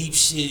went ape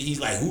shit. He's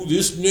like, who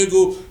this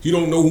nigga? He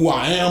don't know who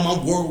I am.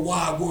 I'm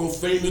worldwide, world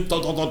famous.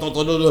 That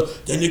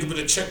nigga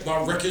better check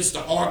my records,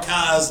 the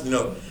archives.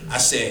 I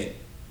said,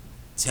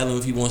 tell him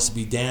if he wants to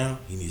be down,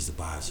 he needs to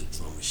buy us a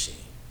drum machine.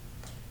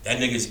 That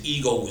nigga's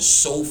ego was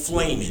so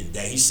flaming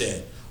that he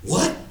said,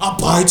 what? I'll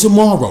buy it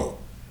tomorrow.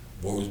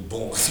 Boy was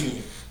born.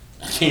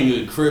 I came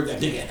to the crib, that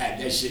nigga had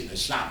that shit in the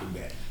shopping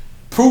bag.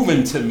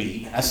 Proving to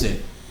me, I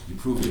said, you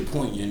proved your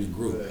point, you're in the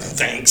group.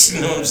 Thanks,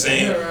 you know what I'm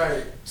saying?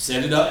 Right.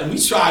 Set it up, and we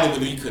tried it,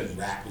 but he couldn't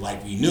rap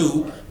like we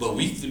knew, but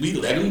we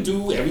let him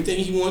do everything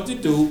he wanted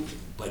to do,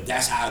 but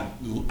that's how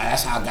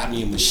I got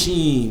me a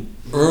machine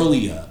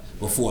earlier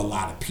before a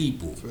lot of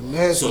people.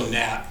 So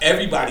now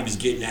everybody was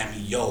getting at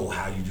me, yo,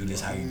 how you do this,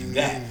 how you do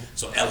that.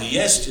 So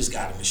LES just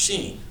got a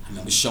machine. I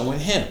remember showing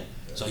him.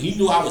 So he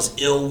knew I was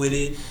ill with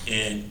it,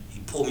 and he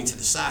pulled me to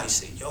the side. He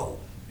said, yo,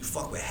 you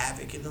fuck with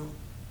Havoc, you know?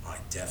 I'm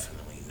like,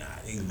 definitely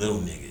not. These little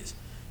niggas.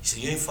 He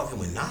said, you ain't fucking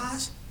with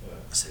Nas?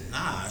 I said,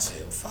 nah. I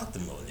said, well, fuck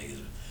them little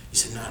niggas. He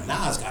said, nah,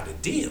 Nas got a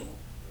deal.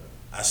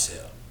 I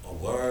said, a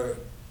word?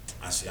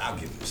 I said, I'll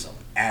give him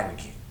something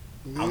arrogant.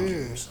 I'll give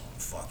him something,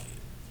 fuck it.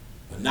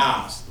 But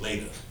Nas,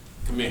 later,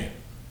 come here.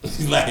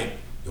 He's like,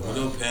 yo, what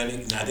up,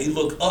 Panic? Now they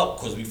look up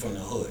because we from the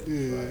hood.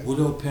 Yeah. What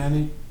up,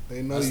 Panic?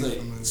 They know you like,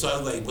 from the so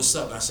I was like, what's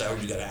up? I said, I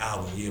heard you got an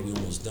album. Yeah, we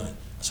almost done.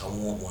 I said, I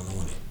want one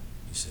on it.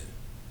 He said,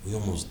 we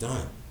almost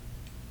done.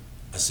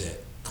 I said,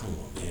 come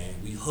on, man,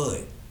 we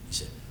hood. He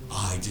said,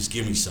 all right, just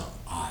give me some.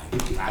 All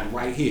right, got it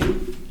right here.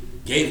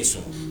 Gave it to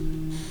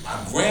him.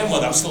 My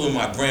grandmother, I'm still with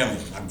my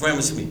grandmother. My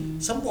grandma said to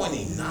me, some boy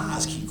named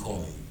Nas keep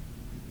calling you.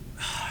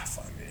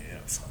 Fuck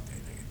that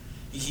nigga.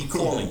 He keep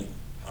calling you.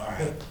 All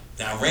right.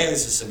 Now I ran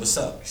this and said, what's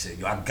up? He said,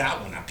 yo, I got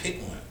one. I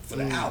picked one for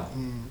the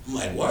album. I'm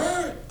like,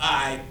 word? All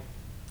right,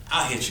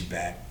 I'll hit you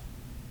back.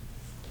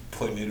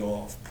 Putting it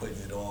off.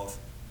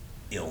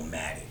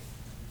 Illmatic.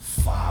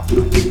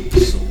 500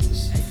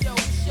 songs.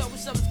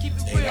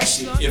 Hey, that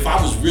shit, if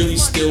I was really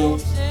still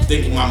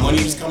thinking my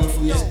money was coming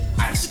from this,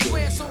 I'd still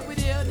be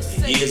here.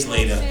 And years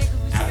later,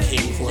 I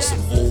came across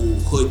some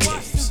old hood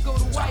tapes.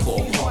 So I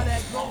called Mark.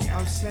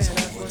 Some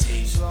hood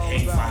tapes,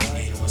 Hank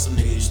Fine, or some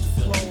nigga used to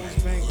film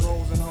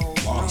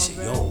it. Mark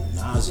said, yo,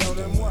 Nas is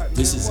doing,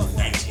 this is in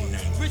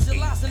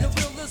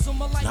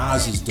 1998.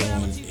 Nas is doing a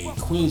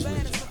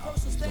Queensbridge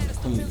album. He's doing a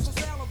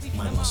Queensbridge album.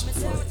 Might want some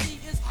footage.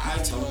 I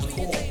tell him to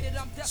call.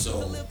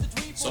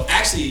 So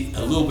actually,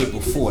 a little bit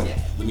before that,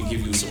 let me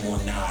give you some more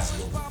Nas a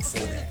little bit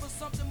before that.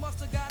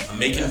 I'm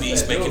making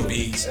beats.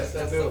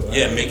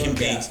 Yeah, making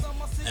beats.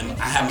 And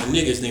I have my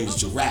nigga, his name is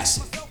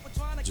Jurassic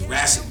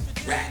Raps.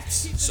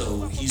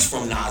 So he's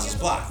from Nas's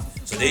block.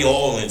 So they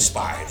all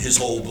inspired his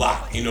whole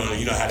block. You know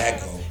how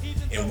that go.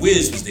 And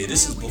Wiz was there.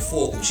 This is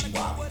before Uchi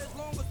Wally.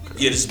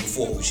 Yeah, this is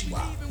before Uchi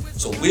Wally.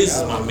 So Wiz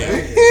is my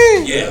man.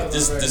 Yeah,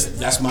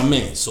 that's my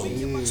man. So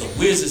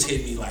Wiz has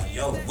hit me like,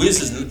 yo,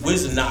 Wiz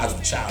and Nas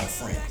child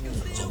friend.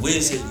 So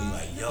Wiz hit me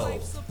like, yo,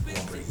 we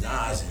gonna bring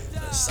Nas in.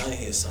 Let son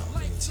hear something.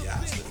 Bring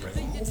T.I. to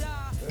bring him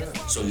over.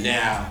 So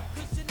now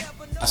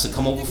I said,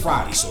 come over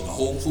Friday. So the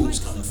whole crew's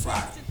coming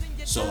Friday.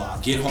 So I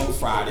get home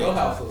Friday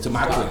to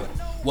my crib.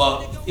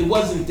 Well, it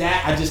wasn't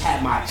that. I just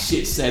had my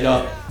shit set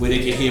up where they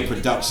could hear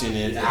production,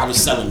 and I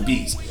was selling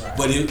beats.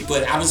 But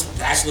I was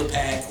bachelor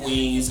pad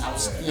Queens. I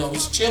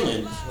was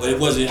chilling. But I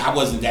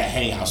wasn't that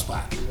hangout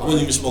spot. I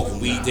wasn't even smoking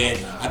weed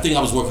then. I think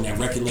I was working at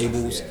record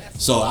labels.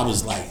 So I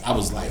was like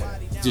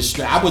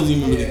distracted. I wasn't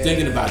even really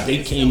thinking about it.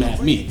 They came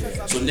at me.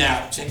 So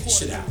now check this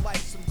shit out.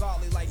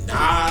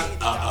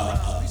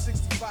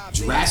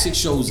 Jurassic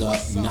shows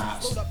up.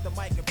 Nas.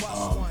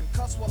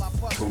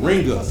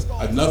 Karinga,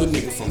 another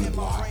nigga from the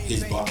block,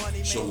 his block,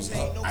 shows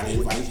up. I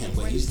didn't invite him,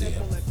 but he's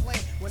there.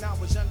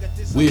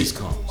 Wiz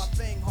comes,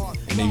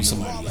 and maybe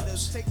somebody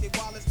else.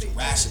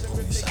 Jurassic on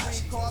the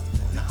side,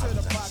 Nas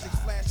was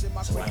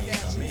outside, so I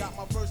ain't come in.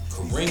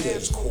 Karinga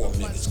is Core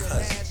Mega's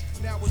cousin.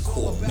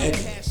 Core Mega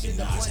and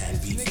Nas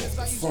had beef off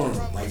the firm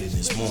right in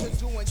this moment.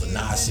 So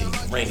Nas seen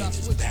Karinga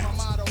just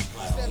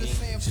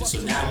bounce.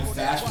 So now we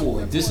fast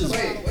forward. This is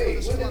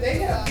Wait, when did they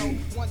have beef?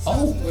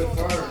 Oh. With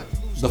Firm.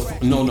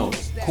 No.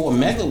 Core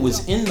Mega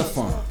was in the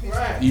firm.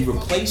 Right. He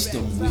replaced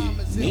him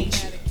with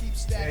Nature.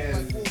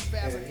 And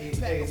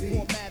AZ.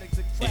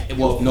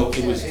 Well, no,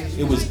 it was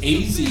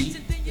AZ,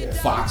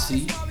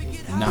 Foxy,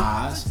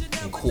 Nas,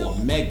 and Core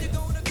Mega.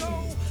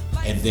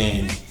 And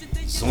then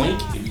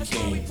Swink, it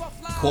became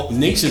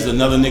Nature's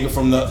another nigga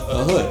from the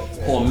hood.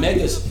 Core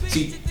Mega's,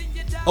 see,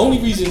 only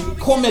reason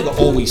Core Mega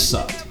always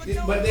sucked.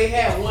 But they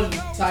had one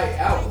tight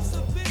album.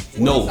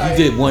 No, he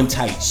did one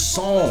tight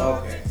song.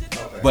 Okay.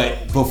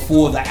 But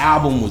before the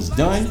album was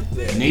done,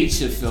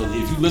 Nature felt,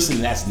 if you listen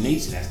to that's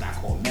Nature, that's not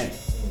Core Mega.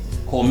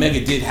 Core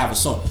Mega did have a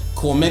song.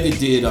 Core Mega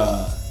did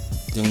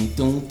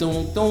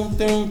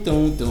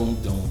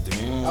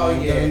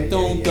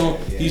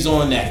He's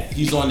on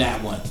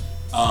that one.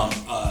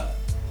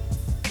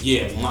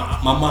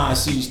 My mind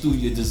sees through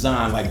your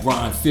design like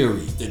Brian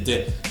Fury.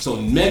 So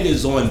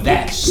Mega's on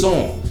that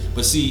song.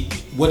 But see,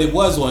 what it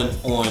was on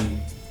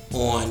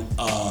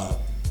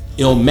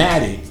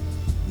Illmatic,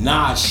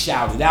 Nas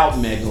shouted out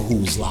Mega, who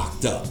was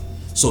locked up.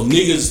 So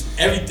niggas,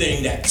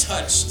 everything that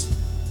touched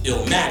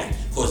Illmatic,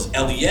 cause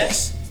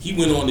LES, he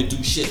went on to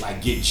do shit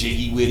like Get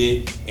Jiggy with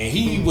it, and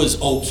he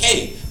was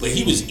okay, but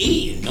he was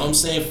eating, you know what I'm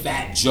saying?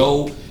 Fat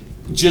Joe,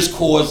 just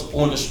cause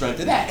on the strength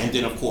of that. And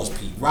then of course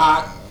Pete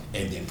Rock,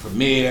 and then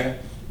Premier,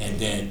 and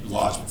then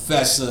Large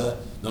Professor, you know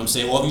what I'm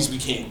saying? All these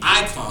became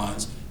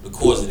icons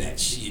because of that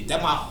shit.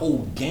 That my whole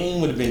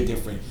game would have been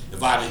different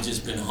if I'd have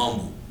just been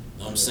humble, you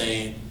know what I'm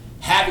saying?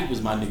 Havoc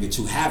was my nigga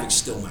too. Havoc's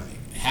still my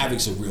nigga.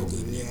 Havoc's a real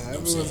good nigga. You know what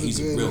I'm saying? He's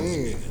a real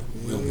good nigga.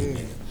 Real good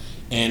nigga.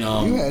 And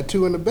you had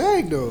two in the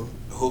bag though.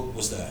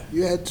 What's that?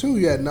 You had two.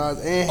 You had Nas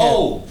and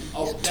two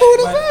in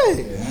the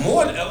bag.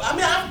 More. I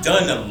mean, I've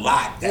done a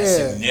lot that's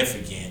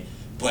significant,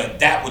 but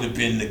that would have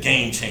been the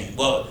game changer.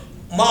 Well,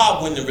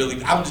 Mob wouldn't have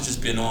really. I would have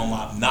just been on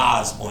my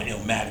Nas on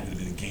Illmatic would have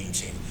been a game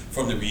changer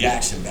from the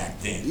reaction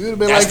back then. You would have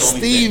been like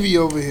Stevie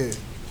over here.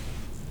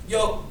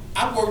 Yo,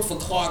 I worked for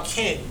Clark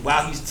Kent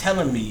while he's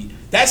telling me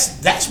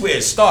that's where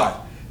it started.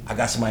 I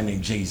got somebody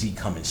named Jay-Z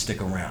coming,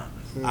 stick around.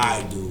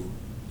 I do.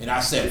 And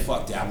I said,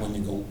 fuck that. I went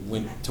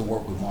to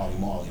work with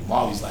Marley. And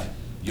Marley's like,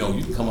 yo,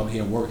 you can come up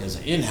here and work as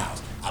an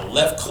in-house. I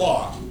left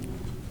Clark.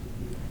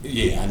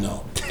 Yeah, I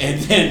know.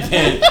 And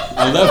then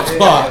I left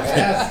Clark,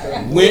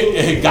 went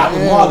and got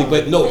with Marley.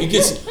 But no,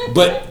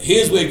 but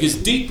here's where it gets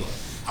deeper.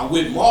 I'm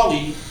with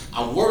Marley,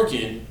 I'm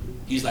working.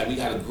 He's like, we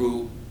got a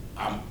group.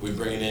 We're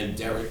bringing in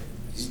Derek.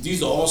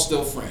 These are all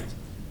still friends.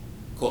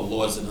 Called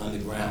Lords of the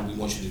Underground. We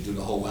want you to do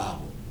the whole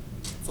album.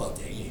 Fuck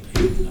that, you ain't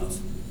paying enough.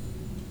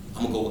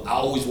 I'm gonna go. I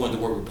always wanted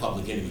to work with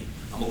Public Enemy.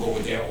 I'm gonna go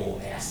with their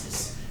old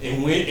asses.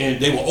 And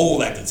they were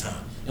old at the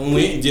time. And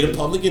went and did a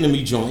Public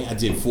Enemy joint. I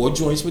did 4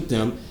 joints with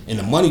them, and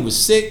the money was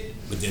sick.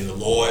 But then the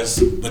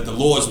Lords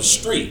was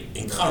straight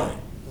and current.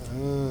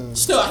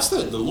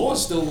 The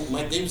Lords still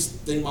like they was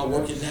thinking about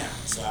working now.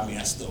 So I mean,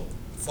 I still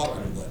fuck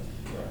with them, but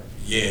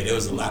yeah, there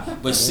was a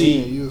lot. But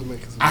see,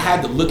 I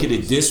had to look at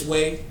it this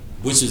way,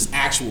 which is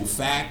actual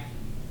fact.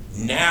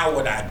 Now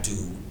what I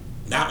do,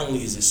 not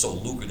only is it so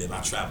lucrative,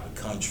 I travel the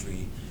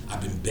country.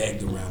 I've been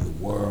begged around the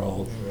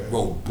world,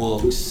 wrote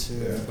books.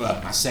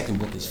 My second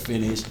book is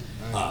finished.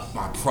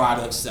 My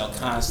products sell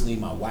constantly.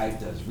 My wife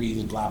does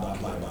readings, blah, blah,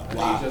 blah, blah,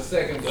 blah. Your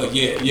second book.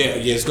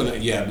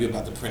 We're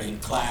about to print in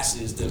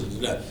classes.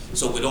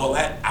 So with all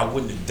that, I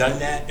wouldn't have done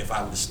that if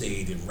I would have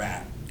stayed in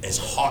rap. As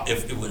hard,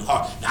 if it was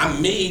hard. Now, I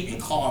made and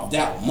carved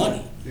out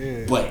money,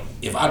 but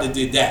if I'd have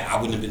did that,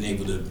 I wouldn't have been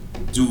able to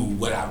do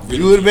what I really.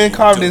 You would have been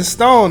carved in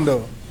stone,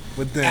 though.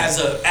 With them. As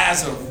a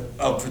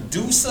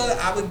producer,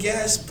 I would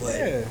guess,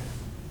 but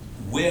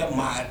where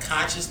my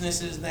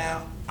consciousness is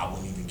now, I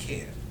wouldn't even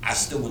care. I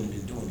still wouldn't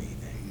have been doing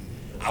anything.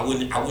 I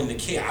wouldn't have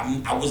cared.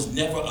 I was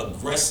never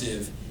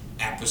aggressive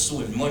at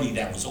pursuing money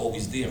that was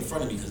always there in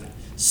front of me because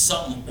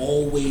something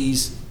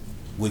always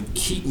would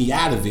keep me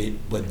out of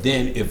it. But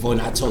then when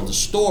I told the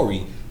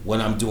story,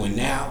 what I'm doing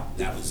now,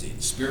 that was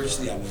it.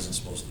 Spiritually, I wasn't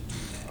supposed to do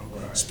that.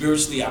 Right.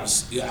 Spiritually,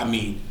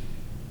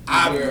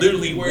 I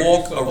literally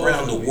walk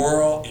around the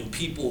world and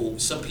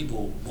some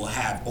people will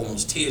have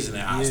almost tears in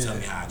their eyes telling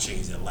me how I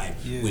changed their life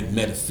with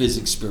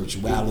metaphysics,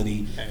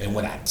 spirituality, and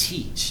what I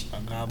teach.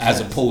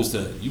 As opposed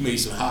to, you made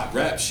some hot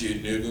rap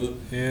shit, nigga.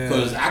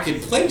 Because I can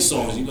play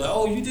songs. You be like,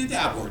 oh, you did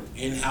that work.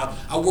 And how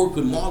I worked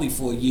with Marley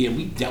for a year and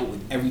we dealt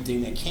with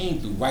everything that came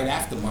through right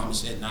after Mama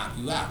said knock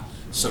you out.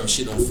 Certain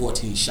shit on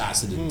 14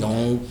 shots of the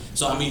dome.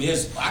 So I mean,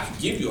 I could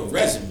give you a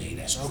resume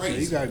that's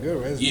crazy. You got a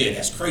good resume. Yeah,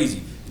 that's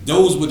crazy.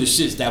 Those were the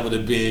shits that we'd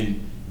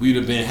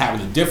have been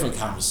having a different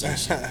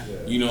conversation.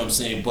 You know what I'm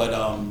saying? But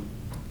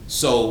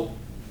so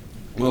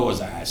where was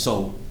I?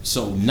 So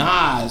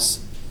Nas,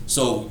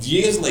 so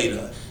years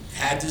later,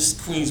 had this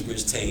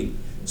Queensbridge tape.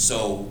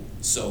 So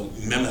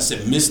remember I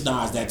said Miss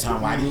Nas that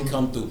time, why didn't he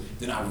come through?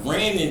 Then I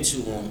ran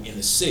into him in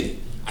the city.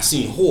 I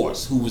seen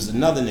Horse, who was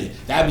another nigga.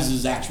 That was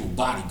his actual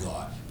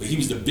bodyguard. But he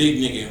was the big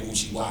nigga in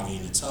Uchi Wagi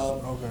in the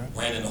tub.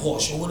 Ran in the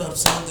Horse, yo, what up,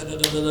 son? Da, da,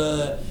 da, da,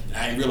 da. And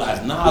I didn't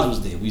realize Nas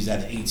was there. We was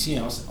at the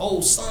ATM. I said, oh,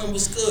 son,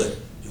 what's good?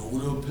 Yo,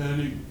 what up,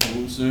 Panic? You know what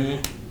I'm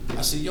saying?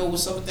 I said, yo,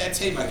 what's up with that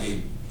tape I gave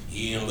you?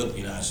 He didn't look,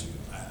 you know, I said,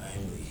 I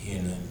ain't really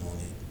hear nothing on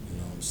it. You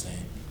know what I'm saying? I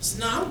said,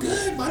 nah, I'm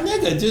good, my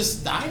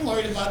nigga. I ain't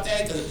worried about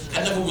that because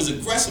I never was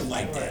aggressive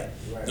like that.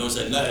 You know what I'm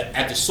saying?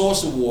 At the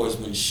Source Awards,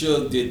 when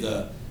Suge did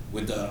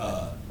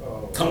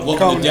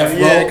Welcome to Death Row.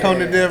 Yeah, Come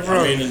to Death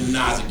Row. I ran into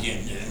Nas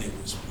again.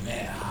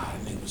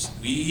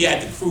 He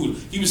had the crew.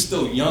 He was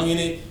still young in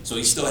it, so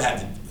he still had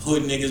the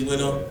hood niggas with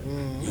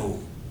him. Yo,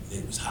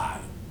 it was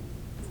high.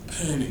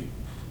 Panic.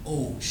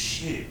 Oh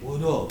shit,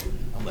 what up?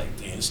 I'm like,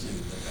 damn, this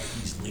nigga look like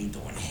he's linked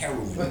on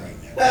heroin right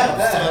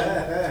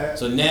now.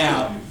 So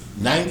now,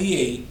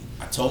 98,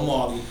 I told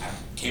Marley, I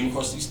came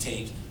across these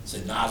tapes,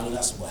 said, Nas,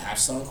 I said, well, have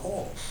son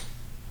call.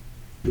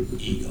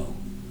 Ego.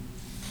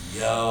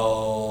 Yo,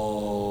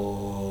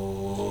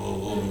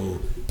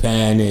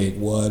 Panic,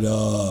 what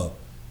up?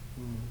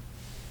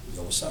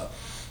 Yo, what's up?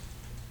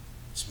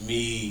 It's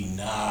me,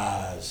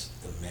 Nas,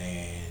 the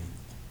man.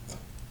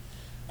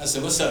 I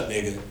said, what's up,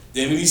 nigga?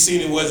 Then when he seen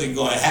it wasn't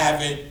going to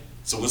happen,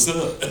 so what's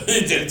up?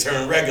 It didn't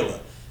turn regular.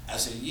 I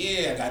said,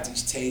 yeah, I got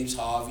these tapes,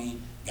 Harvey,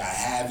 got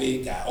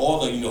Havoc, got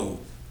all the,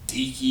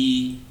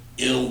 Deaky,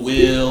 Ill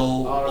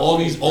Will, all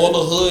the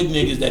hood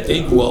niggas that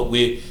they grew up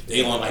with.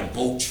 They on like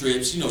boat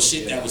trips,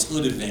 shit that was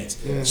hood events.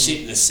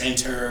 Shit in the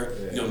center,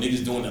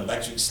 niggas doing the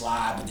electric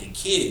slide, but they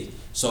kids.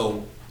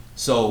 So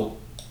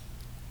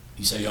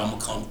he said, yo, I'm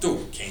gonna come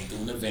through. Came through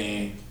in the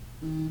van,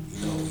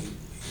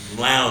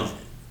 lounging.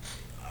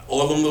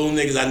 All them little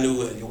niggas I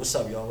knew, yo, what's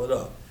up, y'all, what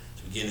up?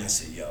 So again, I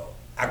said, yo,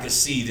 I could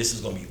see this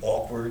is gonna be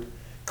awkward.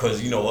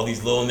 Cause all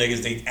these little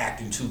niggas, they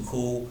acting too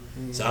cool.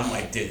 So I'm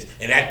like this.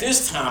 And at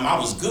this time, I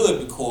was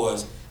good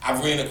because I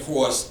ran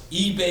across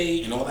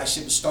eBay and all that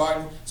shit was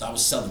starting. So I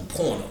was selling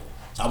porno.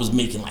 So I was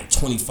making like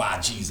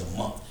 25 G's a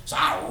month. So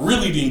I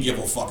really didn't give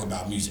a fuck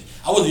about music.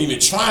 I wasn't even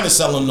trying to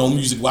sell them no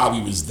music while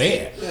we was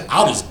there.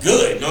 I was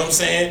good, you know what I'm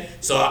saying?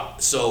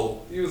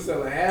 So you was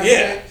selling half?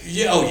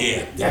 Oh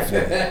yeah,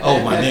 definitely.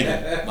 Oh my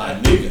nigga.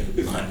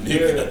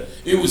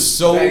 It was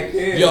so let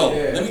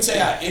me tell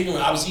you how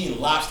ignorant I was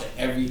eating lobster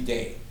every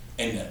day.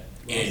 And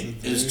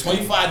it was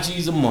 25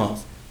 G's a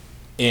month,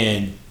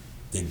 and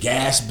the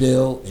gas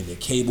bill and the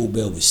cable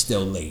bill was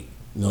still late.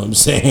 You know what I'm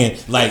saying?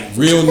 Like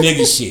real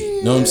nigga shit.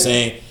 You know what I'm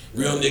saying?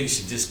 Real nigga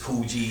shit, just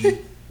Coogee,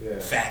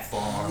 Fat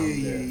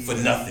Farm, for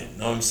nothing. You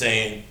know what I'm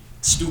saying?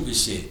 Stupid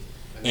shit.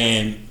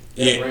 And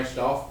branched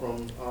off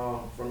from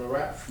the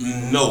rap?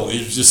 No, it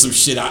was just some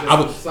shit. I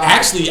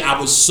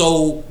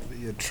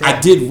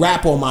did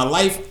rap all my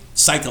life.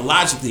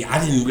 Psychologically,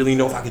 I didn't really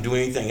know if I could do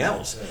anything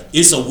else.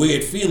 Yeah. It's a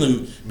weird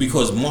feeling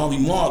because Marley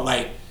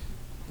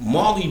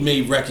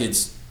made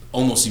records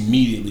almost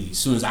immediately as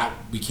soon as I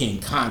became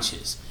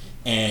conscious.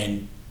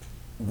 And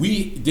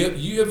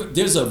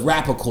there's a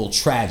rapper called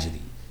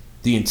Tragedy,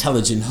 the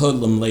Intelligent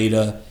Hoodlum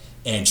later,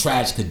 and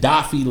Traj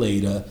Gaddafi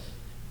later.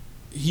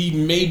 He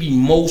may be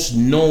most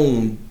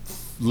known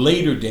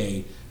later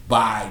day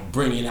by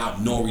bringing out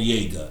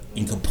Noriega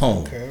and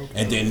Capone,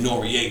 and then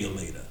Noriega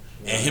later.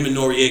 And him and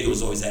Noriega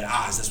was always at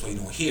odds. That's why you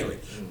don't hear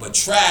it. But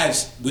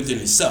Traj within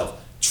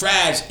itself,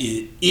 Traj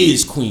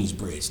is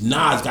Queensbridge.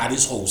 Nas got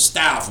his whole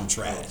style from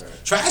Traj.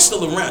 Traj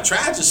still around.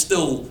 Traj is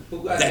still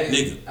that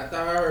nigga. I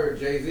thought I heard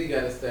Jay-Z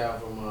got his style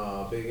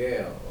from Big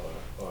L.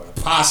 Or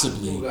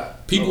possibly.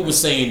 People were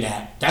saying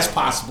that. That's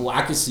possible.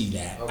 I can see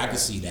that. I can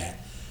see that.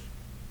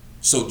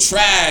 So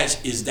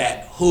Traj is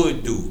that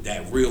hood dude,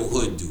 that real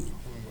hood dude.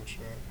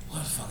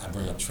 What the fuck I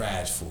bring up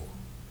Traj for?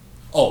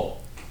 Oh,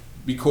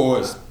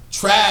 because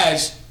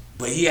Traj,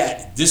 but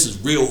this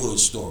is real hood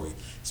story.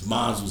 His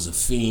mom was a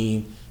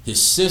fiend.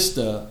 His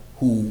sister,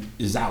 who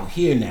is out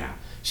here now,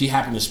 she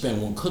happened to spend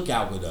one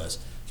cookout with us.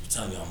 She was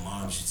telling me her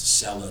mom used to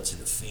sell her to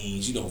the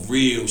fiends. You know,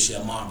 real shit.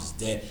 Her mom's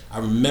dead. I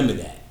remember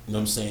that. You know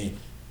what I'm saying?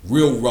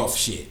 Real rough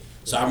shit.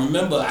 So I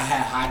remember I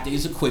had Hot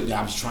Days equipment.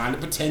 I was trying to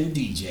pretend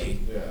DJ.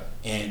 Yeah.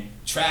 And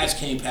Traj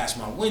came past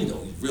my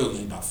window. He's real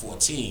young, about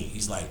 14.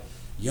 He's like,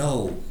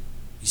 yo,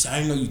 he said, I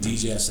didn't know you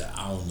DJ. I said,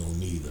 I don't know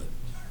neither.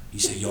 He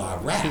said, yo, I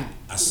rap.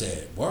 I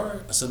said,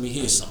 word? I said, let me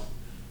hear something.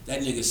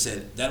 That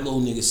little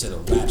nigga said, I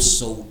rap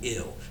so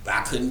ill, but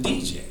I couldn't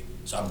DJ.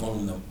 So I brought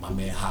him to my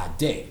man Hot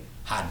Day.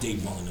 Hot Day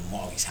brought him to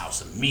Marley's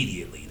house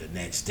immediately the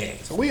next day.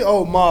 So we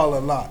owe Marl a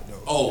lot,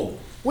 though. Oh.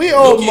 We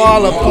owe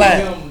Marl a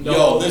plat.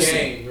 Yo,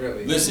 listen,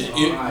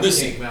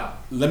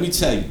 let me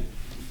tell you.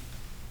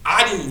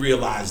 I didn't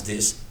realize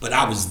this, but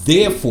I was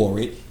there for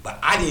it, but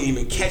I didn't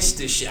even catch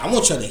this shit. I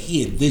want y'all to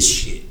hear this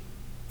shit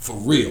for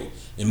real.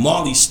 And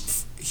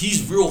Marley's,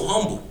 he's real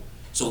humble.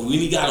 So when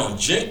he got on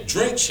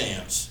Drink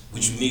Champs,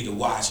 which you need to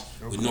watch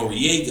with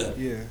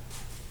Noriega,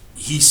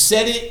 he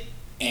said it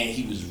and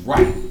he was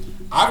right.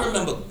 I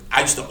remember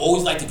I used to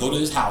always like to go to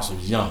his house when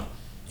I was young.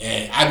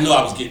 And I know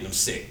I was getting him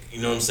sick.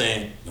 You know what I'm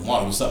saying? And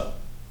Marley, what's up?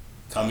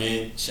 Come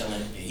in, chilling,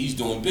 and he's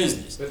doing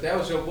business. But that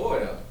was your boy,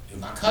 though.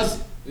 And my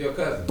cousin. Your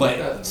cousin.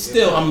 But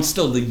still, I'm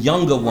still the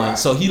younger one,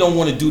 so he don't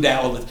want to do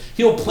that all the time.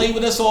 He'll play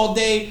with us all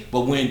day,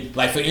 but when,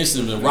 like for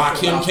instance, when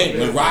Rakim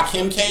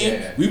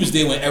came, we was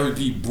there when Eric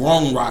B.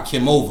 brung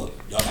Rakim over.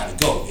 Y'all gotta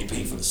go. They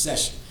paid for the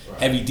session. Right.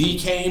 Heavy D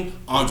came,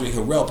 Andre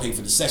Harrell paid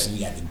for the session.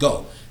 He had to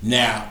go.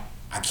 Now,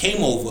 I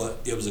came over,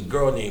 there was a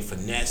girl named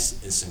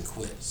Finesse and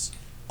Sinquist.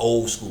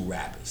 Old school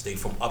rappers. They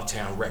from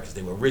Uptown Records.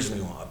 They were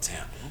originally on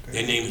Uptown. Okay.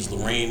 Their name is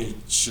Lorraine,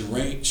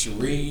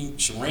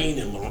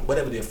 Shireen, and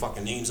whatever their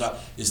fucking names are.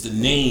 It's the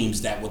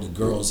names that were the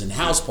girls in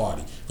House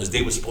Party because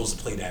they were supposed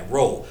to play that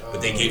role,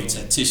 but they gave it to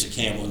Tisha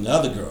Campbell and the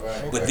other girl.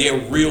 Right. Okay.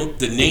 But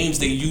the names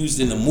they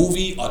used in the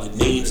movie are the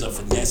names of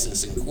Finesse and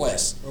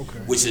Sinquest,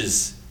 which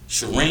is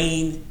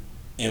Shireen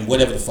and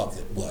whatever the fuck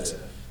it was. Yeah.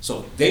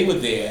 So they were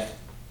there.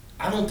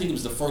 I don't think it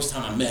was the first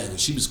time I met her.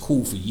 She was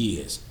cool for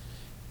years.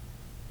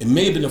 It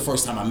may have been the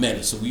first time I met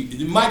her, so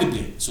it might have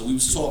been. So we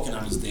was talking,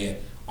 I was there,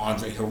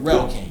 Andre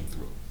Harrell came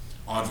through.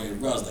 Andre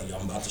Harrell's like, yo,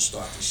 I'm about to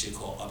start this shit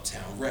called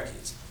Uptown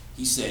Records.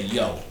 He said,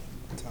 yo,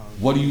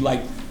 what do you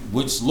like,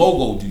 which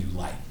logo do you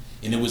like?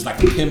 And it was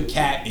like a pimp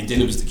cat, and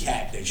then it was the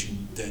cat that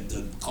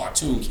the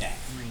cartoon cat.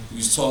 He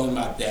was talking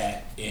about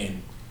that,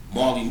 and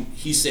Marley,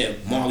 he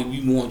said, Marley,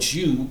 we want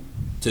you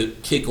to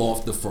kick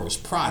off the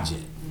first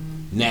project.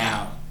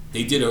 Now,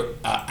 they did an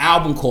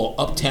album called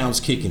Uptown's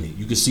Kicking It.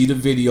 You can see the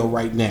video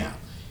right now.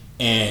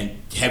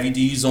 And Heavy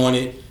D's on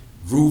it.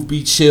 Groove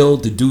Be Chill,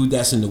 the dude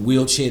that's in the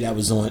wheelchair that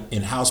was on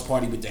in House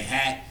Party with the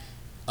hat.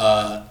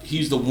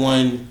 He's the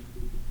one.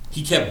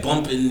 He kept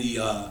bumping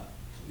the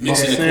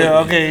mixing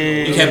equipment.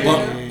 He kept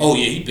bumping. Oh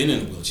yeah, he been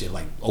in a wheelchair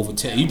like over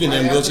 10. He been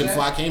in a wheelchair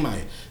before I came out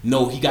here.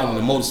 No, he got in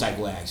a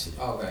motorcycle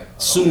accident.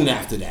 Soon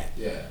after that.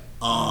 Yeah.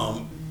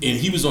 And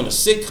he was on a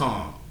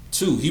sitcom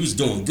too. He was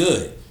doing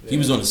good. He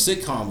was on a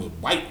sitcom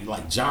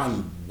with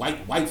John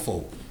white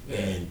folk,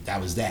 and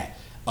that was that.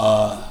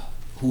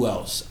 Who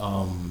else?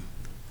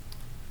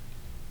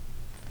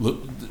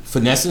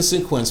 Finesse and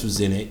Sequence was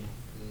in it.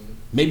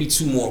 Maybe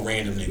two more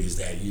random niggas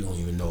that you don't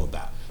even know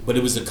about. But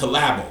it was a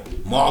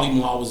collabo. Marley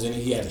Marl was in it.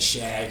 He had a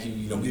shag.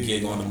 We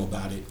gig on him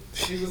about it.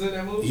 He was in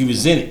that movie? He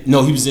was in it.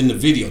 No, he was in the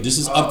video. This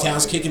is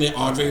Uptown's Kicking It,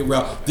 Andre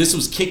Harrell.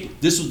 Okay.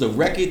 This was the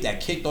record that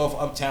kicked off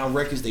Uptown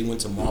Records. They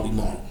went to Marley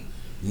Marl.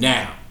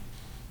 Now,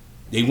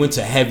 they went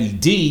to Heavy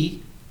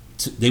D.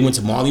 They went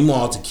to Marley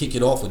Marl to kick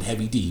it off with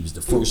Heavy D. He was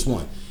the first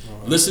one.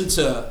 Listen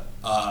to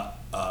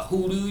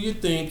Who Do You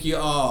Think You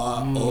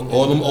Are?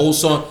 All them old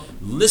songs.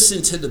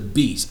 listen to the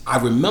beats. I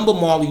remember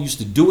Marley used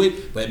to do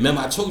it, but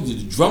remember I told you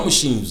the drum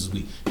machine was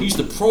weak. He used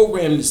to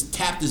program this,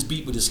 tap this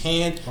beat with his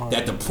hand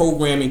that the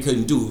programming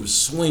couldn't do. It was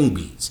swing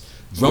beats.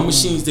 Drum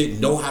machines didn't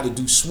know how to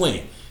do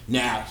swing.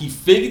 Now, he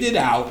figured it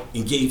out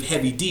and gave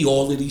Heavy D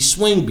all of these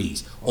swing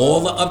beats. All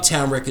the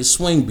Uptown Records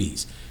swing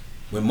beats.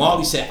 When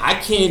Marley said, I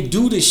can't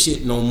do this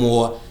shit no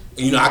more,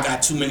 and I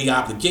got too many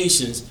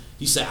obligations,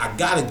 he said, I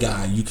got a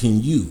guy you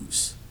can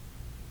use.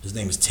 His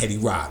name is Teddy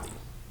Riley.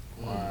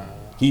 Wow.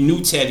 He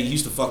knew Teddy. He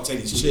used to fuck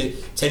Teddy's chick.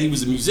 Teddy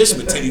was a musician,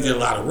 but Teddy did a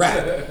lot of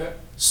rap.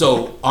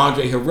 So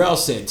Andre Harrell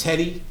said,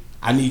 Teddy,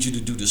 I need you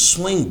to do the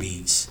swing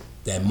beats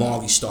that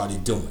Marley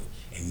started doing.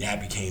 And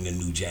that became the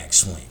New Jack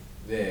Swing.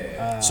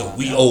 Yeah. So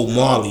we owe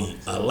Marley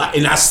a lot.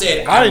 And I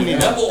said, I didn't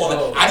remember all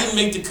that. I didn't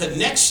make the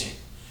connection.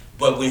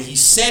 But when he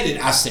said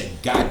it, I said,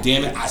 God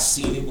damn it, I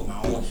seen it with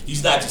my own.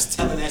 He's not just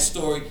telling that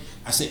story.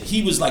 I said,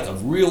 he was like a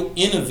real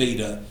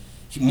innovator.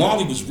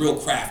 Marley was real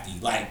crafty.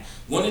 Like,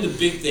 one of the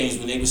big things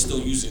when they were still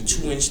using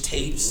 2-inch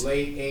tapes.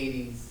 Late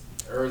 80s,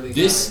 early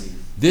 90s.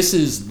 This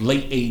is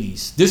late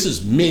 80s. This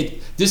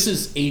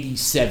is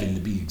 87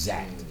 to be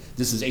exact.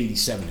 This is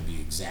 87 to be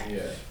exact.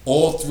 Yeah.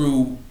 All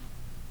through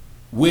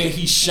where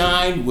he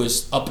shined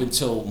was up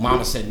until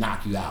Mama Said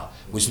Knock You Out,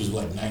 which was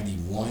what,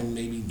 91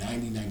 maybe?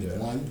 90,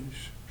 91?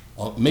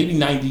 Or maybe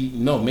 90,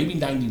 no, maybe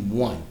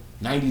 91.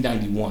 90,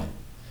 91.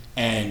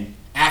 And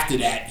after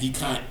that,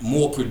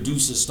 more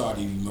producers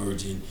started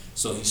emerging,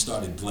 so he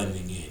started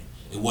blending in.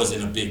 It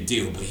wasn't a big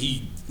deal, but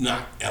he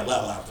knocked LL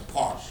out the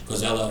park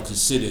because LL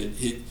considered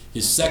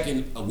his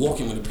second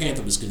Walking with the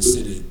Panther was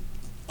considered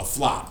a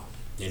flop.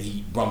 Then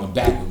he brought him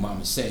back with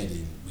Mama Said,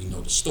 and we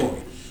know the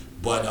story.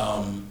 But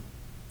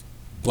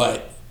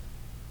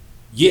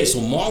yeah, so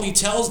Marley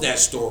tells that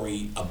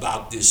story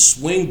about this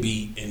swing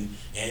beat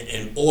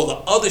and all the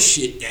other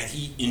shit that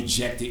he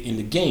injected in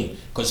the game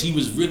because he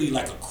was really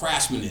like a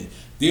craftsman. And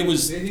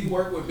did he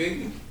work with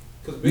Biggie?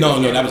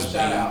 No, that was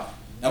shout out.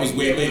 That was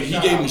weird. He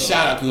gave him a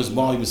shout out because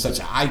Marley was such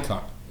an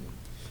icon.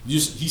 He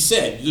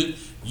said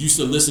used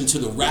to listen to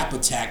the Rap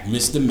Attack,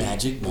 Mr.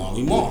 Magic,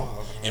 Marley Marl.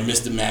 And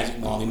Mr. Magic,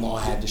 Marley Marl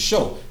had the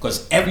show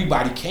because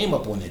everybody came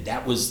up on it.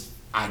 That was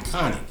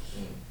iconic.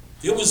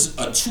 There was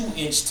a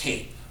 2-inch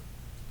tape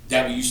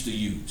that we used to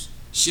use.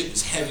 Shit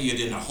was heavier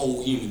than a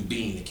whole human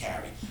being to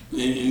carry.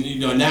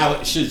 And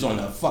now shit's on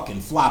a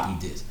fucking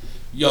floppy disk.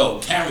 Yo,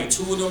 carrying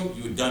 2 of them,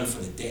 you were done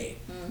for the day.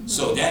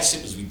 So that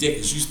shit was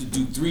ridiculous. You used to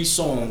do 3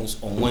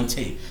 songs on one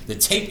tape. The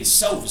tape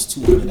itself was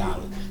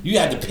 $200. You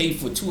had to pay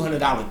for a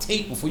 $200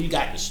 tape before you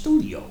got in the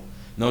studio.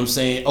 Know what I'm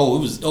saying? It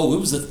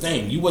was a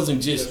thing. You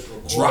wasn't just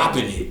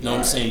dropping it. You know what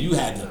I'm saying? You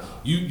had to.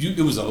 It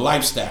was a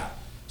lifestyle.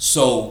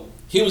 So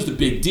here was the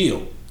big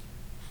deal.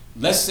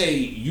 Let's say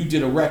you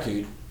did a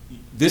record.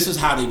 This is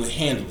how they would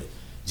handle it.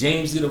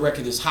 James did a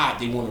record that's hot.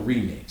 They want a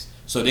remix.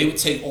 So they would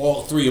take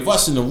all 3 of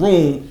us in the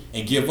room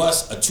and give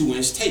us a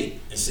 2-inch tape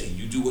and say,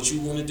 you do what you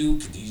want to do,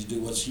 Khadijah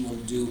do what you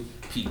want to do,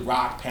 Pete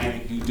Rock,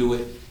 Panic, you do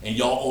it, and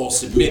y'all all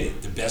submit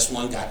it. The best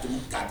one got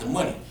the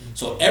money.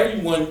 So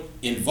everyone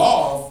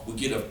involved would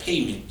get a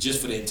payment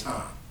just for their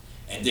time.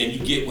 And then you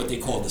get what they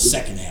call the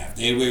second half.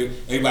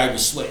 Everybody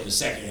was sweating the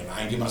second half.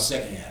 I ain't get my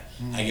second half.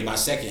 I ain't get my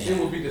second half. It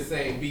would be the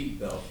same beat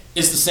though.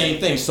 It's the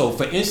same thing. So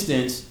for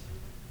instance,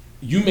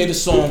 you made a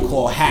song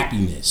called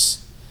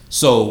Happiness.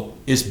 So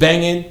it's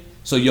banging.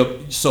 So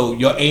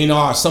your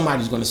A&R,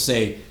 somebody's gonna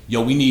say,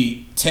 yo, we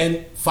need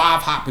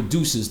 5 hot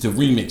producers to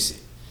remix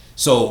it.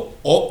 So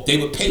they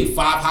would pay 5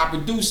 hot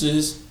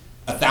producers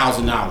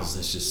 $1,000,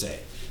 let's just say.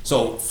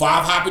 So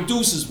 5 hot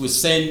producers would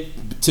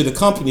send to the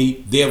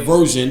company their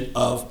version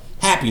of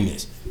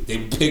Happiness. They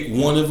would pick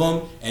one of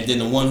them, and then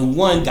the one who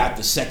won got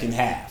the second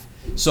half.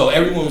 So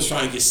everyone was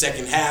trying to get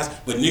second halves,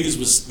 but niggas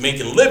was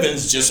making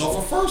livings just off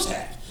of first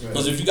half.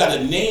 Because if you got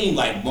a name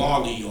like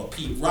Marley or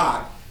Pete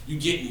Rock, you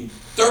getting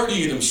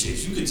 30 of them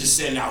shits. You could just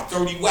send out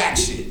 30 whack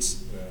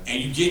shits,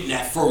 and you getting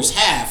that first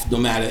half no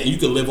matter, and you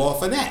could live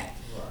off of that.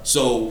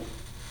 So,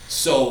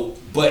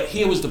 but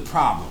here was the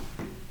problem.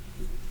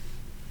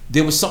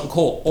 There was something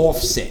called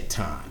offset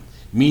time,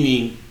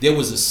 meaning there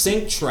was a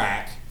sync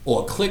track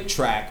or a click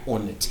track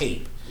on the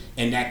tape,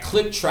 and that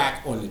click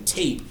track on the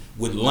tape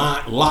would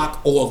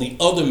lock all the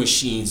other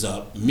machines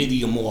up,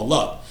 MIDI them all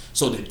up.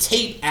 So the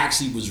tape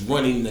actually was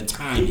running the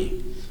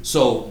timing.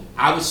 So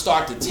I would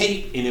start the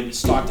tape and it would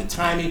start the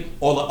timing.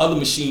 All the other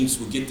machines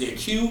would get their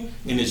cue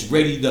and it's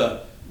ready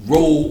to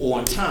roll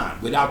on time.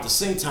 Without the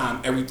sync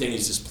time, everything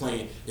is just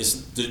playing.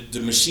 It's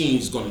the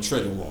machine's going to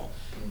trigger wrong.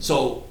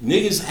 So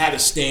niggas had a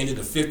standard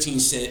of 15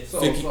 cents.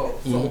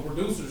 So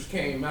producers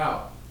came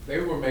out. They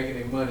were making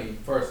their money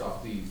first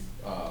off these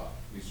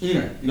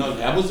tracks. No,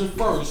 that was the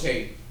first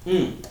tape.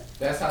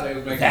 That's how they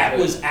was making. That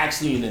was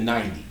actually in the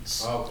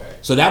 90s. Okay.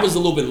 So that was a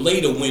little bit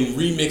later when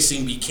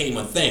remixing became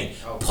a thing.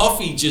 Okay.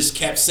 Puffy just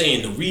kept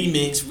saying the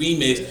remix,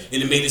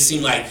 and it made it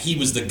seem like he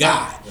was the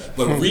guy. Yeah.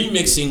 But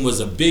remixing was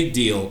a big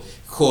deal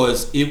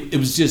because it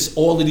was just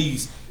all of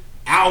these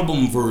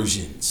album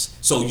versions.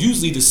 So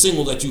usually the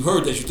single that you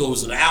heard that you thought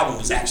was an album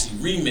was actually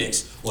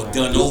remixed or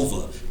done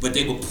over. But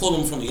they would pull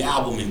them from the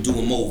album and do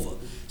them over.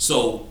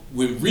 So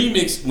when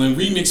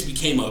remix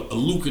became a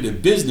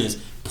lucrative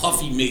business,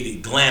 Puffy made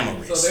it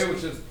glamorous. So they were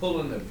just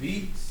pulling the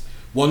beats?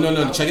 Well,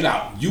 no, check it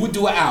out. You would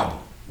do an album,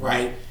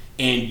 right?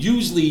 And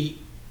usually,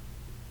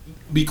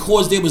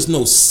 because there was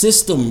no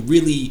system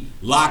really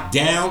locked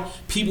down,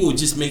 people were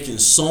just making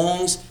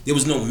songs. There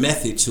was no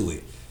method to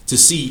it to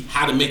see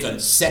how to make a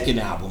second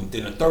album,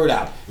 then a third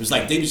album. It was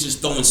like they was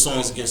just throwing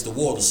songs against the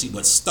wall to see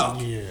what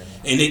stuck. Yeah.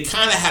 And they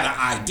kind of had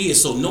an idea,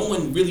 so no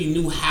one really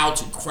knew how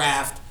to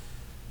craft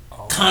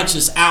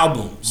conscious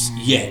albums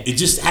yet. It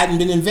just hadn't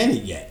been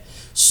invented yet.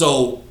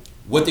 So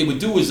what they would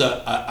do is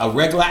a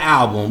regular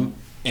album,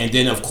 and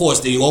then of course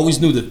they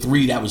always knew the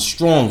three that was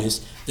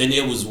strongest. Then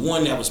there was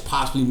one that was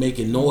possibly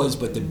making noise,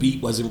 but the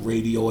beat wasn't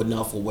radio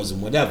enough or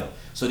wasn't whatever.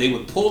 So they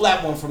would pull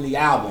that one from the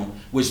album,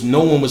 which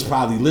no one was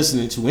probably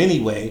listening to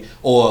anyway,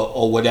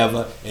 or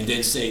whatever, and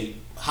then say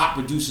hot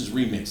producers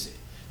remix it.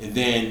 And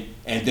then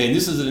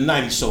this is in the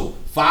 90s, so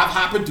 5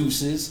 hot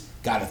producers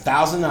got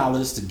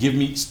 $1,000 to give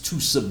me to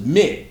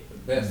submit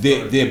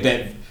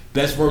their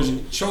best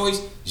version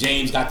choice.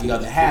 James got the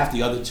other half,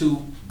 the other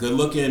 2 good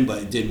looking,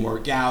 but it didn't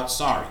work out.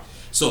 Sorry.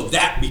 So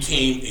that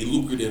became a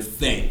lucrative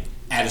thing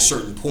at a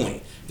certain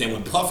point. Then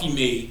when Puffy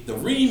made the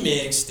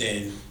remix,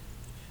 then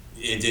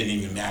it didn't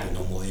even matter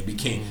no more. It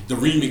became the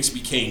remix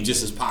became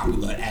just as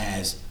popular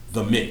as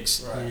the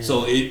mix. Right.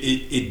 So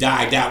it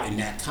died out in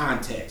that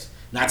context.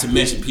 Not to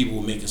mention people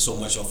were making so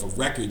much off of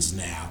records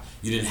now,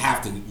 you didn't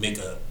have to make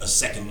a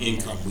second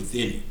income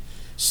within it.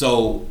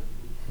 So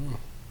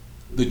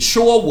the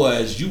chore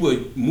was you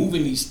were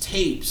moving these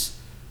tapes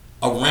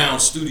around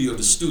studio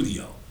to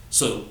studio.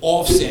 So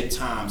offset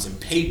times and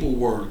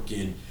paperwork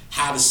and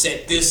how to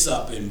set this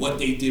up and what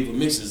they did with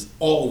mixes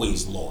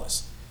always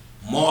lost.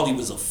 Marley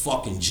was a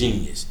fucking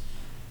genius.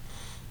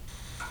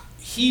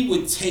 He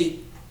would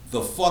take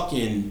the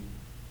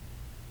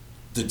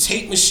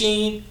tape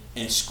machine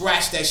and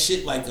scratch that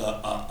shit like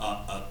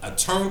a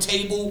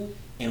turntable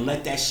and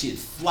let that shit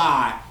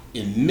fly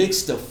and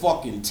mix the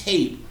fucking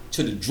tape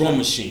to the drum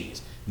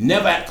machines.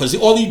 Never, because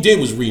all he did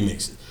was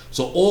remix it.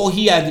 So all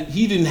he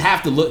didn't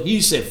have to look.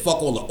 He said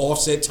fuck all the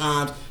offset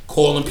times,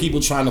 calling people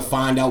trying to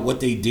find out what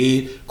they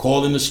did,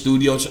 calling the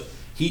studio.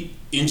 He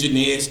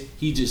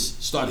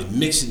just started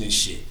mixing this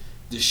shit.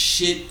 The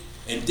shit,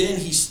 and then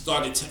he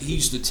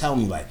used to tell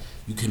me like,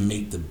 you can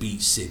make the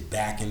beat sit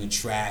back in the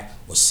track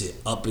or sit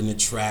up in the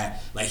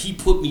track. Like he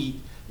put me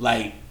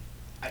like,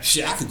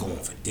 shit, I could go on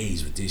for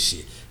days with this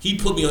shit. He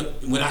put me on,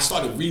 when I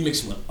started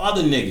remixing with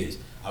other niggas,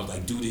 I was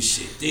like, do this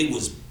shit. They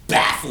was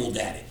baffled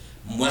at it.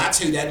 When I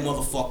tell you that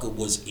motherfucker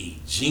was a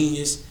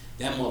genius,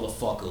 that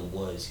motherfucker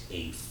was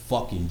a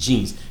fucking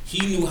genius.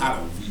 He knew how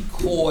to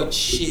record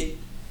shit.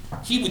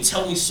 He would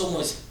tell me so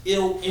much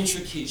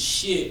intricate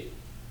shit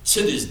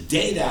to this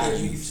day that I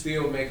use. You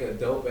still make a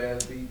dope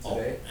ass beat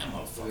today? That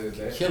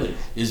motherfucker kill it.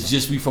 It's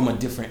just we from a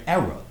different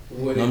era. You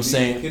know what I'm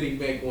saying? Could he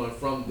make one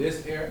from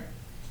this era?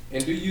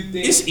 And do you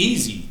think it's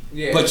easy?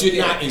 Yeah, but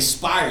you're not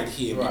inspired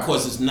here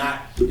because it's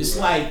not. It's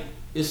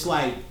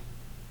like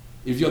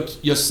if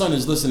your son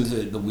is listening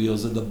to the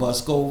wheels of the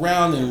bus go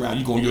round and round,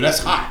 you going, yo, that's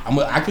hot.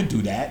 I could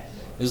do that.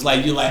 It's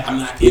like you're like, I'm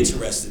not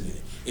interested in it.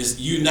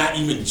 You're not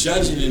even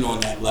judging it on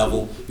that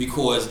level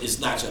because it's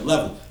not your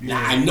level.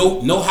 Now I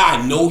know how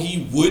I know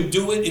he would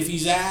do it if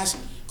he's asked,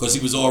 because he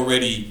was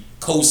already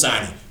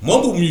co-signing.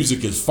 Mumble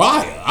music is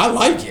fire. I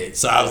like it.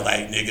 So I was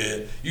like,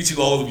 nigga, you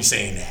too old to be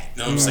saying that. You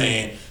know what I'm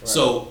saying? Right.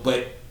 So,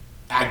 but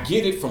I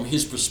get it from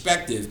his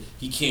perspective.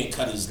 He can't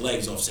cut his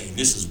legs off saying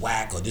this is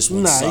whack or this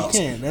one sucks.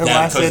 He can't.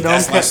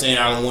 That's like saying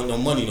I don't want no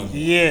money no more.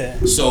 Yeah.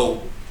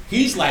 So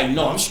he's like,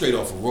 no, I'm straight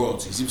off of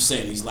royalties. He was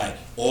saying, he's like,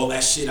 all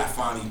that shit, I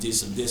finally did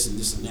some this and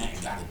this and that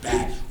and got it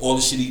back. All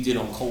the shit he did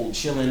on Cold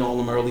Chillin', all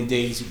them early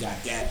days, he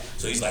got that.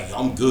 So he's like,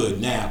 I'm good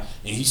now.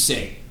 And he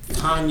said,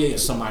 Kanye or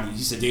somebody,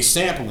 he said, they're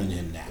sampling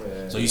him now.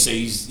 Yeah. So he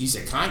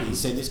said, Kanye, he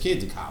sent his kid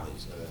to college.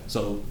 Yeah.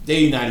 So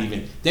they're not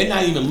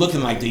even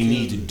looking like they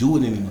need to do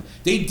it anymore.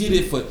 They did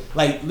it for,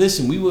 like,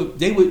 listen,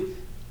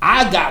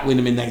 I got with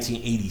him in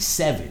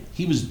 1987.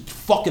 He was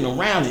fucking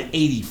around in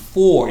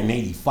 84 and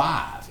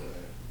 85.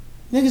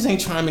 Niggas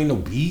ain't trying to make no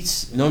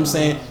beats, you know what I'm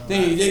saying?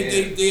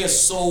 They are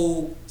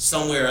so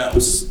somewhere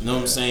else, you know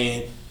what I'm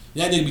saying?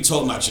 That nigga be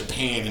talking about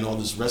Japan and all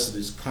this rest of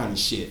this kind of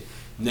shit.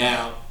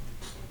 Now,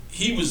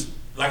 he was,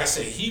 like I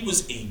said, he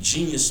was a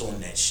genius on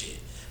that shit.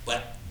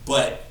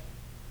 But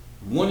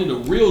one of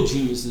the real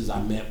geniuses I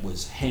met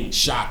was Hank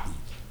Shockey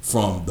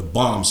from the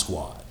Bomb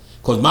Squad.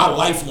 Because my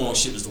lifelong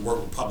shit was to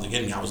work with Public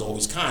Enemy. I was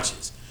always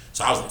conscious.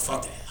 So I was like,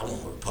 fuck that. I want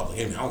to work with Public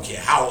Enemy. I don't care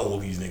how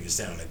old these niggas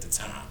sound at the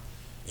time.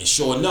 And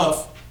sure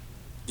enough,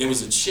 there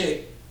was a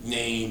chick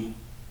named,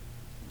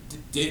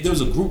 there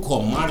was a group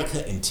called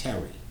Monica and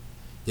Terry.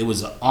 There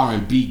was an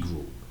R&B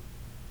group.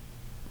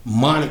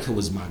 Monica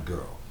was my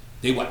girl.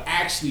 They were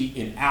actually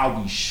in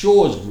Albie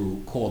Shore's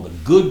group called the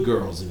Good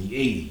Girls in the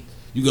 80s.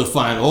 You can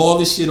find all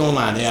this shit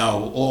online. They are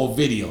all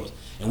videos.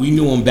 And we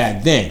knew them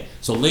back then.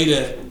 So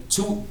later,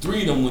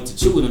 3 of them went to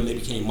 2 of them. They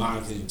became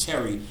Monica and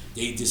Terry.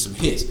 They did some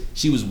hits.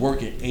 She was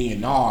working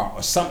A&R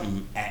or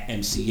something at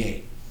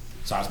MCA.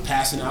 So I was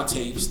passing out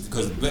tapes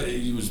because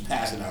he was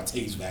passing out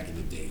tapes back in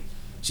the day.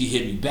 She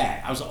hit me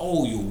back. I was like,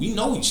 oh, we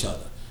know each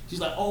other. She's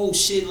like, oh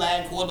shit,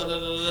 Ladcore, da da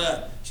da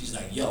da. She's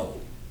like, yo,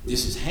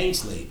 this is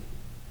Hank's lady.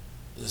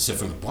 I said,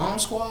 from the Bomb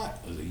Squad?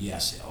 I was like, yeah. I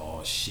said,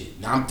 oh shit.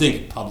 Now I'm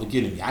thinking Public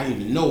Enemy. I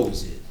didn't even know it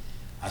was it.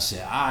 I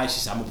said, all right. She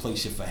said, I'm gonna play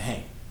shit for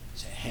Hank. I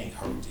said, Hank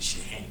heard this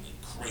shit. Hank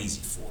went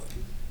crazy for it.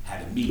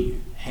 Had a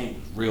meeting. Hank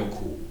was real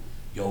cool.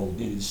 Yo,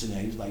 then this and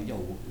that. He was like,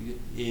 yo,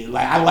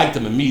 like I liked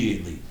him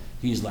immediately.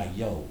 He was like,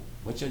 yo,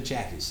 what's your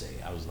jacket say?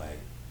 I was like,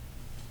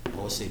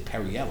 oh, it say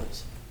Perry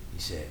Ellis. He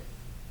said,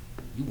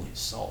 you went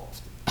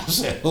soft. I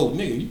said, oh,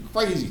 nigga, you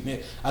crazy, man.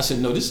 I said,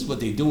 no, this is what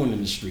they doing in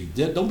the street.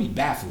 Don't be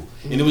baffled.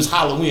 And it was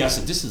Halloween. I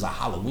said, this is a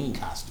Halloween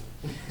costume.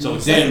 So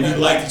then we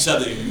liked each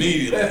other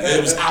immediately.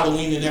 It was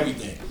Halloween and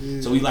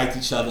everything. So we liked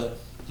each other.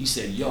 He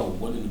said, yo,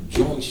 one of them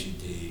joints you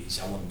did, he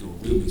said, I want to do a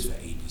remix for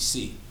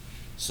ABC.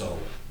 So,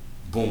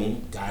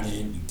 boom, got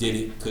in, we did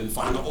it. Couldn't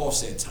find the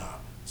offset time.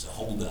 So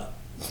hold up.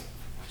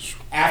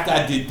 After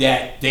I did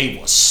that, they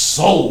were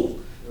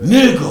sold.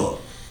 Nigga,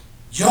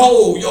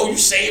 yo, you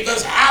saved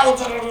us. How?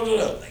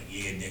 Like,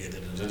 yeah, nigga, da,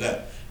 da, da,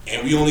 da.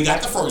 And we only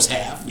got the first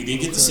half. We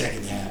didn't get the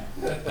second half.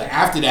 But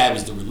after that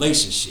was the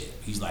relationship.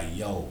 He's like,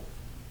 yo.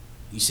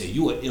 He said,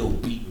 you an ill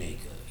beat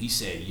maker. He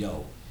said,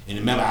 yo. And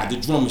remember, I had the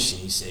drum machine.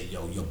 He said,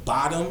 yo, your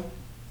bottom,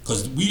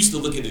 because we used to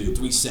look at it in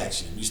 3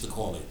 sections. We used to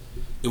call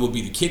it would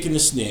be the kick and the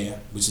snare,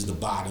 which is the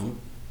bottom,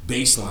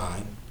 bass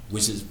line,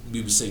 which is,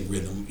 we would say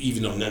rhythm,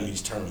 even though none of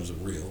these terms are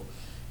real.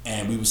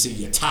 And we would say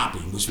your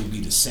topping, which would be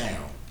the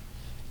sound.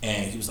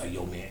 And he was like,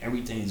 yo, man,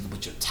 everything's,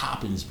 but your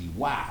toppings be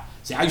wild.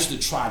 See, I used to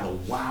try the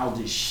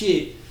wildest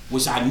shit,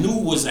 which I knew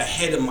was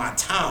ahead of my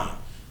time.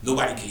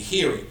 Nobody could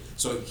hear it.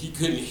 So he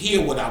couldn't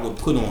hear what I would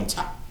put on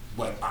top.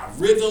 But my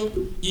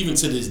rhythm, even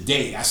to this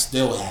day, I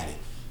still had it.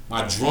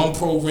 My drum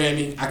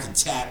programming, I could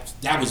tap.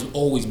 That was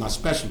always my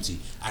specialty.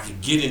 I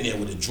could get in there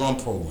with a drum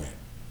program.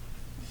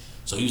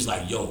 So he was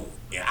like, yo,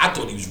 and I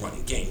thought he was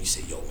running game. He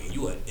said, yo, man,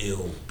 you an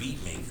ill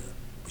beat maker,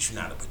 but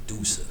you're not a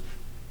producer.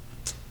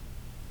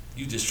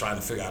 You just trying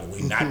to figure out a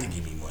way not to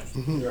give me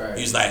money. Right.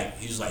 He was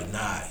like,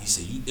 nah. He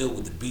said, you ill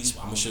with the beats,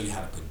 but I'm gonna show you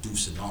how to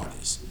produce an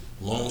artist.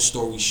 Long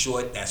story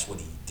short, that's what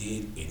he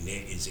did, and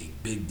there is a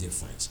big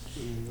difference.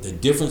 The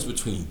difference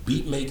between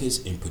beat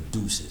makers and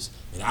producers.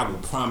 And I will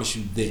promise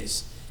you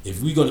this. If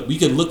we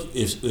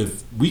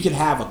could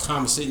have a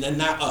conversation, and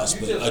not us,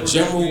 but a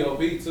general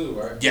B.O.B. too,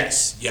 right?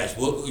 Yes.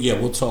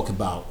 We'll talk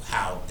about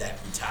how that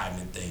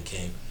retirement thing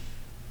came.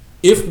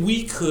 If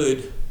we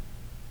could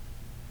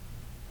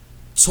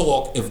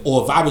talk, if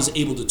I was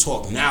able to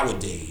talk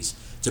nowadays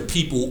to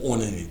people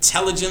on an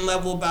intelligent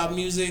level about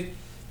music,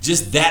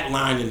 just that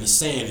line in the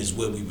sand is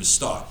where we would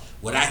start.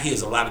 What I hear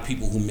is a lot of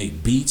people who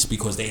make beats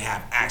because they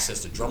have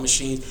access to drum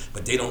machines,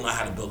 but they don't know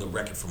how to build a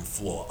record from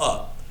floor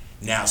up.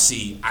 Now,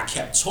 see, I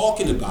kept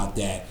talking about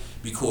that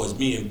because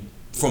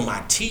from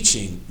my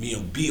teaching, me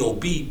and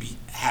B.O.B.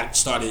 had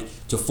started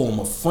to form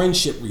a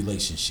friendship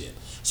relationship.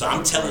 So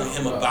I'm telling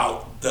him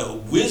about the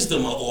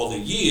wisdom of all the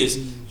years,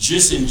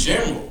 just in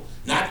general.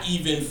 Not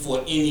even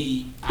for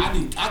any,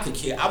 I could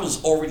care. I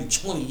was already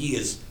 20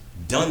 years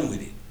done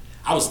with it.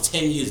 I was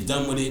 10 years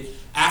done with it.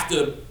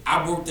 After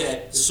I worked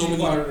at so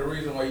many. Part of the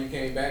reason why you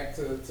came back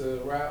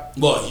to rap?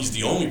 Well, he's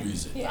the only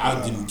reason. Yeah.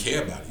 I didn't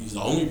care about it. He's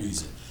the only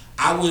reason.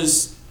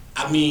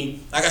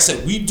 Like I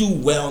said, we do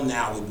well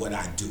now with what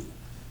I do.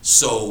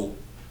 So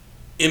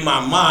in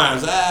my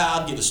mind,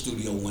 I'll get a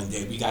studio one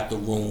day. We got the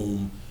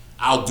room.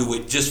 I'll do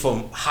it just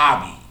for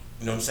hobby.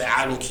 You know what I'm saying?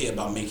 I don't care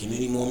about making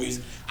any more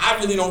music. I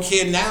really don't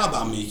care now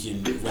about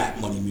making rap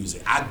money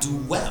music. I do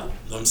well. You know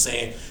what I'm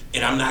saying?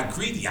 And I'm not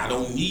greedy. I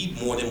don't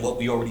need more than what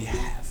we already have.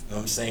 You know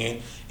what I'm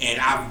saying? And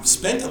I've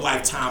spent a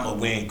lifetime of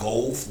wearing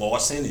gold,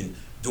 flossing, and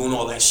doing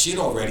all that shit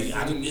already.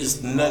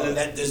 There's none of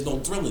that. There's no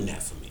thrill in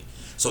that for me.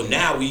 So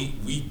now we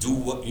do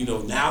what,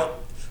 now.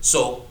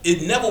 So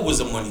it never was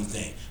a money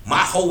thing. My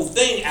whole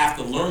thing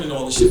after learning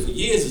all this shit for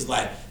years is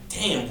like,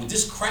 damn, well,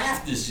 this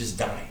craft is just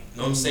dying. You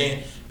know what I'm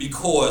saying?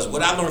 Because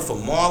what I learned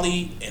from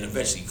Marley and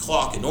eventually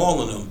Clark and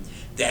all of them,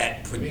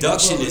 that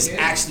production is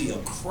actually a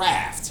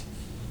craft.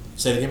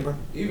 Say it again, bro.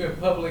 Even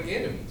Public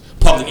Enemy.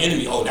 Public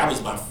Enemy. Oh, that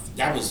was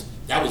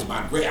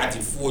my great. I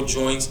did 4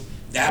 joints.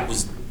 That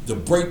was the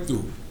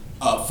breakthrough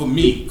for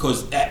me,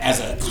 because as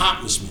an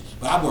accomplishment.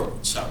 But I worked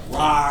with Chuck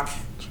Rock,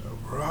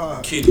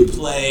 Kid and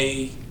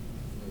Play,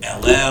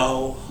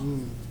 LL,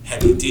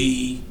 Heavy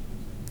D,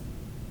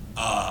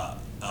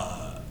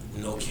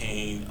 No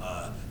Kane.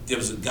 There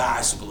was a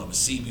guy, Super Lover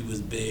CB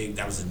was big.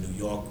 That was a New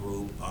York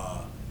group.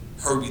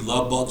 Herbie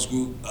Lovebugs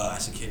group. I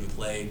said Kid and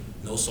Play.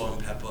 No Salt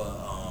and Pepper.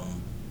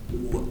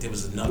 There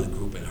was another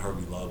group in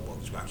Herbie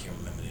Lovebugs, but I can't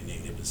remember their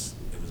name. It was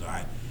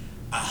alright.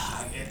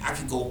 I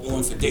could go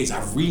on for days.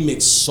 I've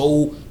remixed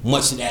so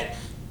much of that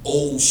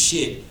old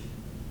shit.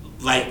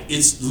 Like,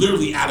 it's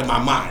literally out of my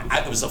mind.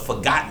 It was a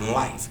forgotten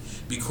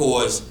life.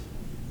 Because,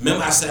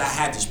 remember I said I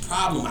had this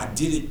problem. I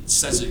did it at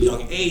such a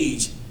young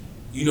age.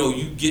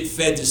 You get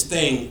fed this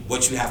thing,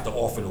 what you have to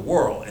offer the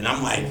world. And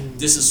I'm like,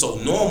 this is so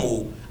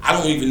normal. I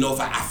don't even know if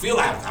I feel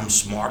like I'm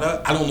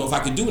smarter. I don't know if I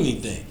could do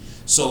anything.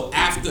 So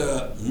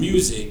after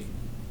music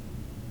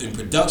and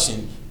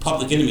production,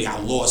 Public Enemy, I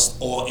lost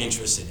all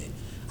interest in it.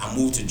 I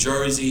moved to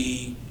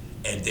Jersey,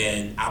 and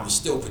then I was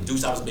still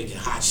producing. I was making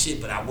hot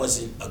shit, but I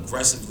wasn't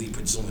aggressively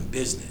pursuing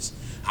business.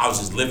 I was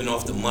just living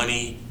off the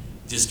money,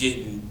 just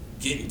getting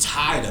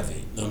tired of it.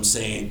 You know what I'm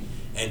saying?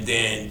 And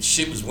then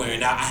shit was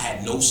wearing out. I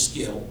had no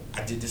skill.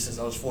 I did this since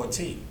I was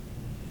 14.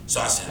 So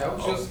I said, that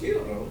was your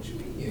skill, though. What you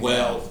mean?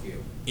 Well,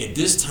 at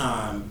this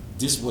time,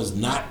 this was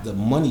not the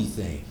money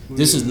thing.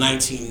 This is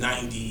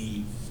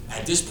 1990.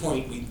 At this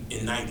point,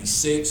 in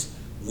 96,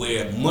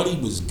 where money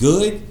was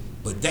good,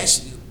 but that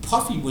shit,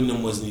 Puffy when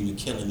them wasn't even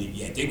killing it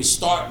yet. They was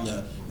starting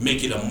to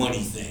make it a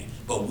money thing.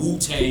 But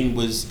Wu-Tang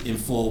was in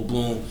full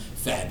bloom.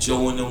 Fat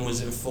Joe and them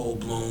was in full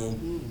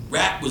bloom.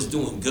 Rap was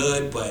doing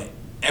good, but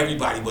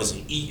everybody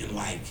wasn't eating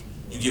like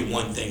you get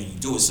one thing and you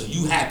do it. So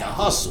you had to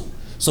hustle.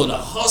 So the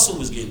hustle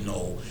was getting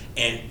old,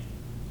 and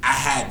I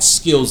had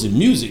skills in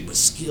music, but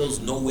skills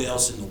nowhere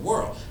else in the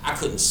world. I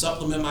couldn't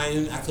supplement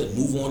I couldn't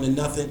move on to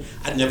nothing.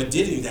 I never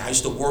did anything. I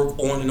used to work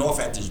on and off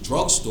at this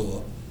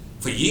drugstore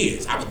for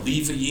years. I would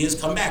leave for years,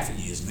 come back for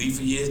years, leave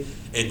for years,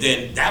 and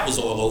then that was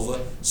all over.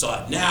 So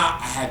now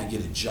I had to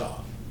get a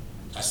job.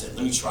 I said,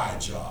 let me try a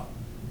job.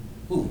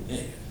 Ooh,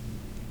 yeah.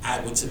 I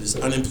went to this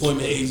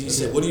unemployment agency and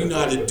said, what do you know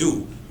how to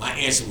do? My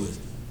answer was,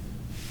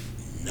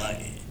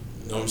 nothing.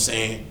 You know what I'm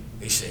saying?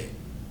 They said,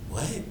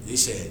 what? They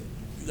said,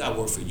 you gotta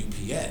work for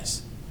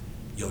UPS.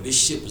 Yo, this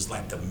shit was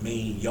like the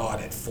main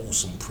yard at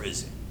Folsom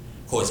Prison.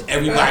 Of course,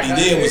 everybody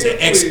there was an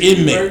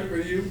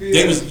ex-inmate.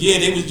 They was,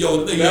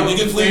 yo,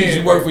 nigga, please,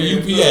 you work for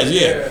UPS,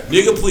 yeah.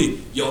 Nigga,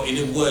 please. Yo, and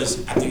it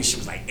was, I think shit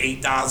was like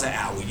 $8 an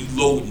hour. You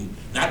loading,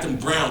 not them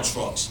brown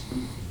trucks,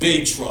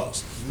 big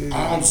trucks.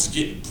 Arms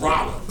getting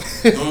brawler.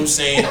 You know what I'm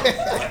saying? For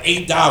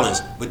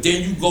 $8. But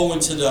then you go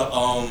into the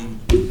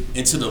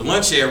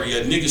lunch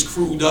area, niggas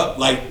crewed up,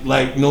 like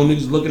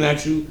niggas looking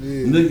at you.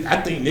 Yeah.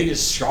 I think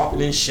niggas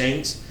sharpening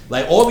shanks.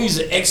 Like all these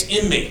are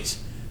ex-inmates.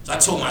 So I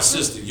told my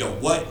sister, yo,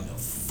 what in the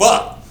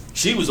fuck?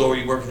 She was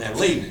already working at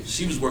labels.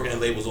 She was working at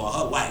labels all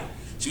her life.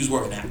 She was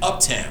working at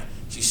Uptown.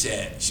 She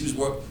said she was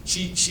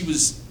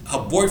her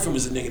boyfriend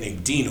was a nigga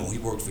named Dino. He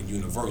worked for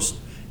Universal.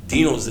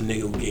 Dino's the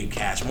nigga who gave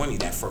Cash Money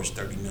that first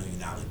 $30 million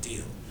deal. You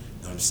know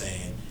what I'm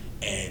saying?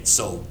 And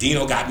so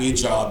Dino got me a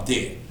job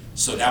there.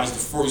 So that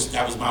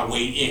was my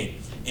way in.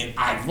 And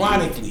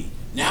ironically,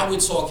 now we're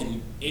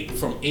talking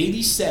from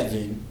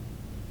 87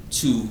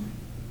 to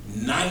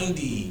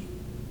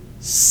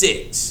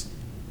 96.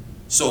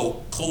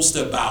 So close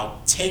to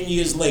about 10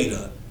 years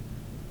later,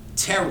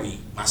 Terry,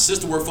 my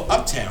sister worked for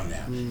Uptown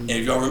now. And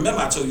if y'all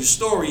remember, I told you a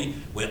story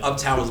when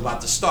Uptown was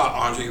about to start,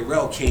 Andre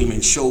Harrell came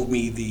and showed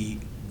me the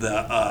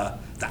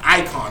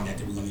icon that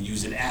they were going to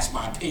use and asked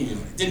my opinion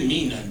on it. Didn't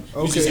mean nothing.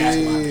 He just asked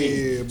my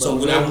opinion. So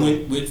when I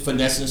went with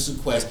Finesse and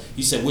Sequest,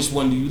 he said, which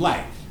one do you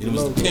like? And it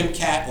was the Pimp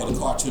Cat or the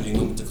cartoon. They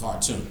went with the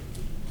cartoon.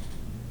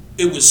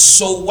 It was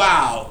so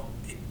wild.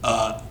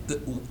 I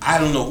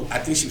don't know. I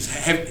think she was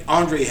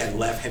Andre had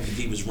left.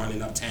 Heavy D was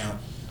running Uptown.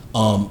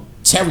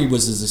 Terry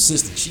was his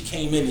assistant. She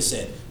came in and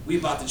said, we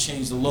about to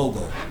change the logo.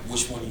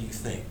 Which one do you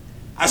think?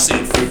 I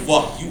said,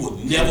 fuck, you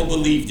would never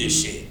believe this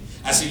shit.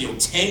 I said, yo,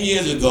 10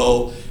 years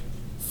ago,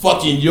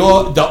 fucking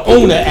the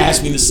owner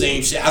asked me the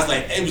same shit. I was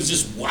like, it was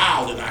just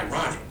wild and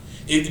ironic.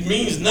 It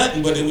means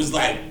nothing, but it was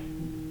like,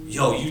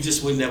 yo, you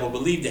just would never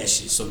believe that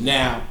shit. So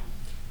now,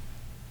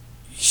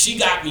 she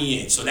got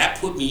me in. So that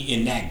put me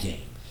in that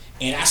game.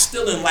 And I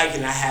still didn't like it,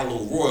 and I had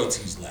little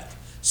royalties left.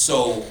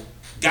 So,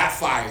 got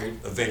fired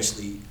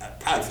eventually,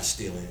 probably for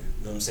stealing,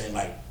 you know what I'm saying,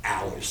 like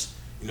hours,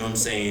 you know what I'm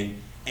saying?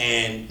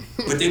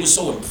 But they were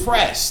so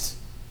impressed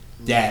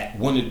that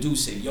one of the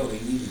dudes said, yo,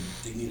 they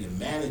need a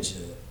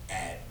manager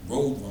at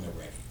Roadrunner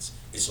Records.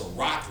 It's a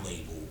rock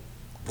label,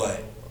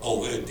 but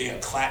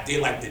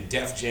they're like the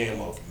Def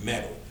Jam of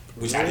metal,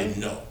 which I didn't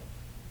know.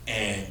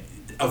 And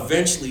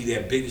eventually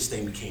their biggest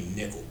thing became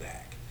Nickelback.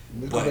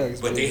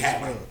 But they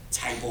had like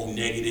Typo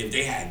Negative.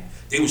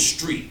 They were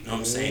street, you know what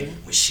I'm saying?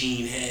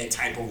 Machine Head,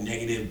 Typo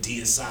Negative,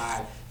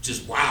 Deicide,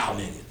 just wild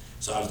niggas.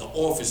 So I was the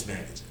office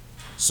manager.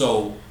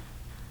 So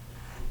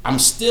I'm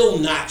still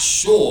not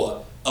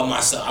sure of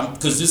myself,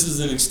 because this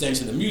is an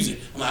extension of music.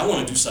 I'm like, I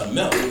want to do something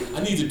else.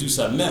 I need to do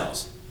something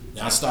else.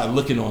 Now I started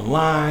looking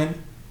online,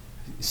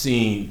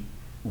 seeing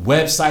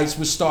websites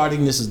were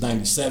starting. This is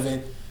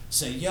 97.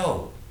 Say,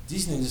 yo,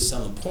 these niggas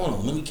selling porno.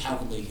 Let me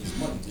calculate his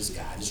money. This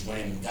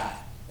random guy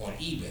on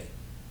eBay.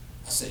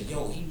 I said,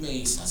 yo, he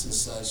made such and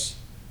such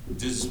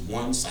this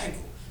one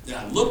cycle. Then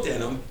I looked at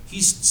him.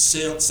 He's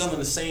selling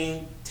the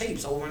same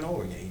tapes over and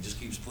over again. He just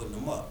keeps putting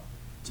them up.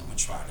 So I'm gonna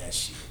try that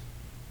shit.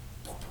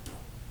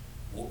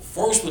 Well,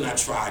 first when I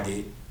tried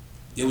it,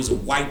 there was a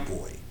white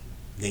boy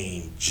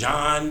named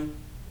John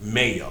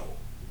Mayo.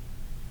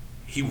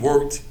 He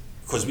worked,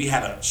 because we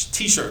had a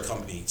t-shirt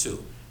company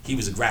too. He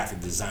was a graphic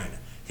designer.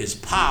 His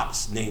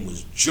pop's name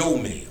was Joe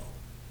Mayo.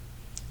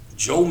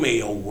 Joe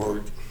Mayo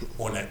worked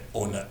on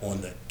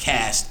the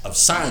cast of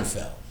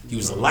Seinfeld. He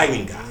was a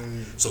lighting guy.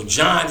 So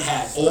John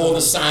had all the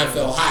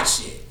Seinfeld hot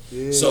shit.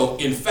 Yeah. So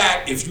in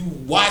fact, if you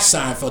watch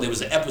Seinfeld, there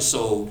was an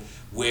episode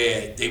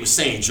where they were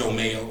saying Joe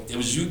Mayo. It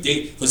was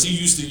because he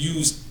used to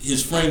use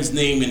his friend's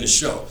name in the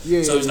show.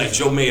 Yeah, so it was like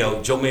Joe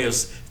Mayo. Joe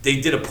Mayo's. They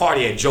did a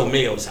party at Joe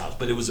Mayo's house,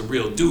 but it was a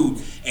real dude,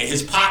 and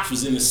his pops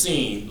was in the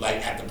scene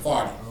like at the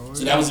party.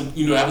 So that was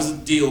a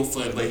deal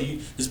for him. But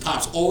his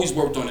pops always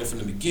worked on it from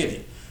the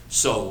beginning.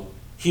 So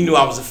he knew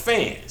I was a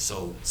fan.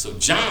 So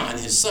John,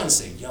 his son,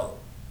 said, "Yo,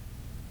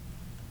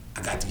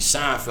 I got these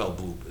Seinfeld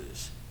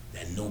bloopers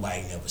that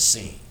nobody never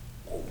seen.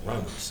 Oh, run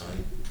them,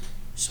 son."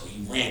 So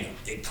he ran them.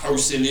 They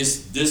cursing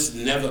this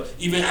never,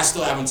 even I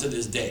still have them to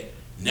this day.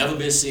 Never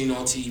been seen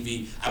on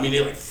TV. I mean,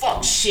 they're like,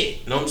 fuck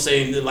shit. You know what I'm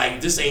saying? They're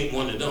like, this ain't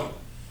one of them.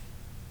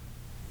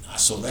 I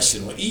sold that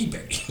shit on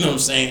eBay. You know what I'm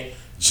saying?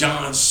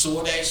 John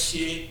saw that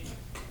shit,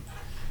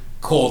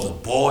 called the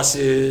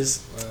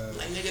bosses.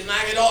 Like, nigga,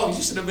 knock it off.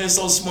 You should have been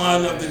so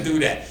smart enough to do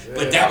that.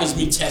 But that was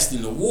me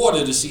testing the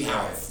water to see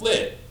how it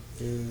flipped.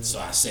 So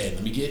I said,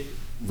 let me get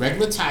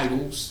regular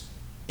titles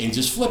and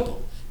just flip them.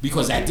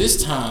 Because at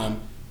this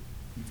time,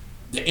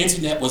 the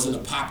internet wasn't a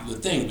popular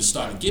thing. It was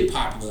starting to get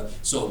popular.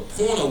 So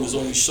porno was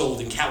only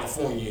sold in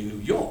California and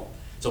New York.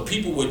 So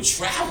people would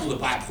travel to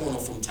buy porno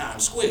from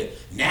Times Square.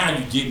 Now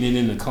you're getting it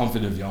in the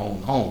comfort of your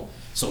own home.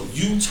 So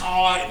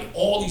Utah and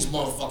all these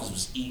motherfuckers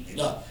was eating it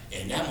up.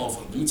 And that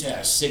motherfucker, let me tell you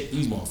how sick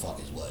these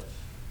motherfuckers was.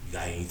 You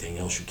got anything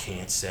else you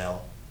can't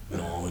sell?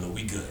 No,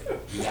 we good.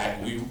 We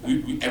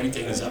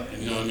everything is up.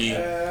 You know what I mean?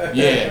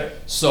 Yeah.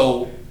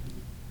 So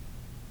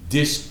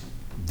this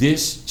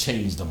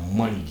changed the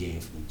money game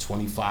for me.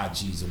 25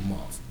 G's a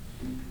month.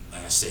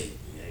 Like I say,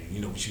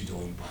 you know what you're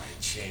doing, you buying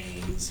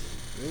chains.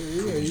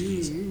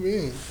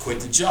 You Quit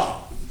the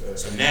job.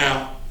 So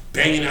now,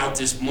 banging out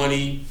this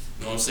money, you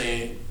know what I'm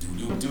saying? Do.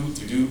 You know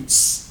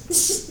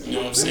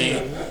what I'm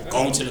saying?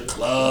 Going to the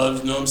clubs,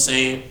 you know what I'm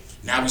saying?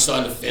 Now we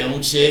starting to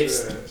film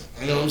chicks,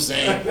 you know what I'm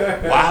saying?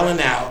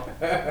 Wilding out.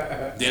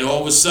 Then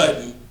all of a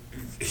sudden,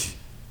 it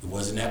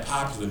wasn't that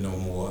popular no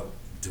more.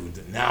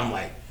 Dude, now I'm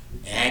like,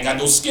 I ain't got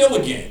no skill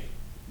again.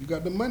 You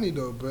got the money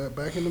though,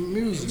 back in the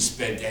music. You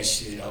spent that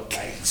shit up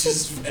like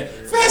just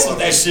fast as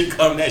that shit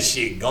come, that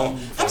shit gone.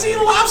 I'm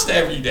eating lobster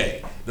every day.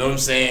 You know what I'm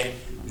saying?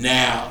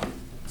 Now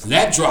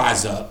that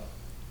dries up.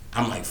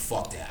 I'm like,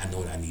 fuck that. I know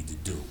what I need to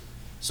do.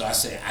 So I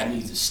said I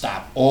need to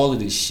stop all of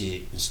this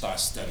shit and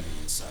start studying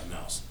something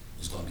else.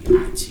 It's gonna be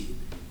IT.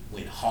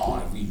 Went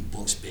hard, reading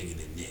books bigger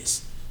than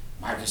this.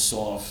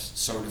 Microsoft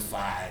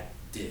certified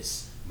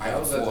this.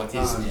 Microsoft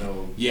isn't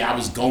it? Yeah, I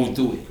was going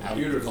through it. I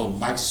would go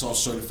Microsoft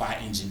certified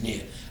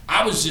engineer.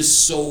 I was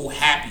just so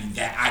happy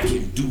that I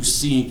can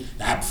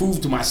that I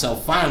proved to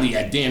myself finally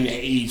at damn near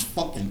age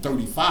fucking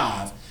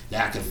 35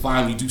 that I could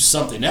finally do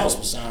something else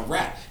besides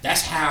rap.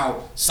 That's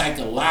how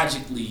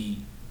psychologically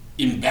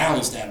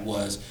imbalanced that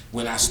was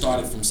when I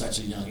started from such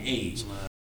a young age.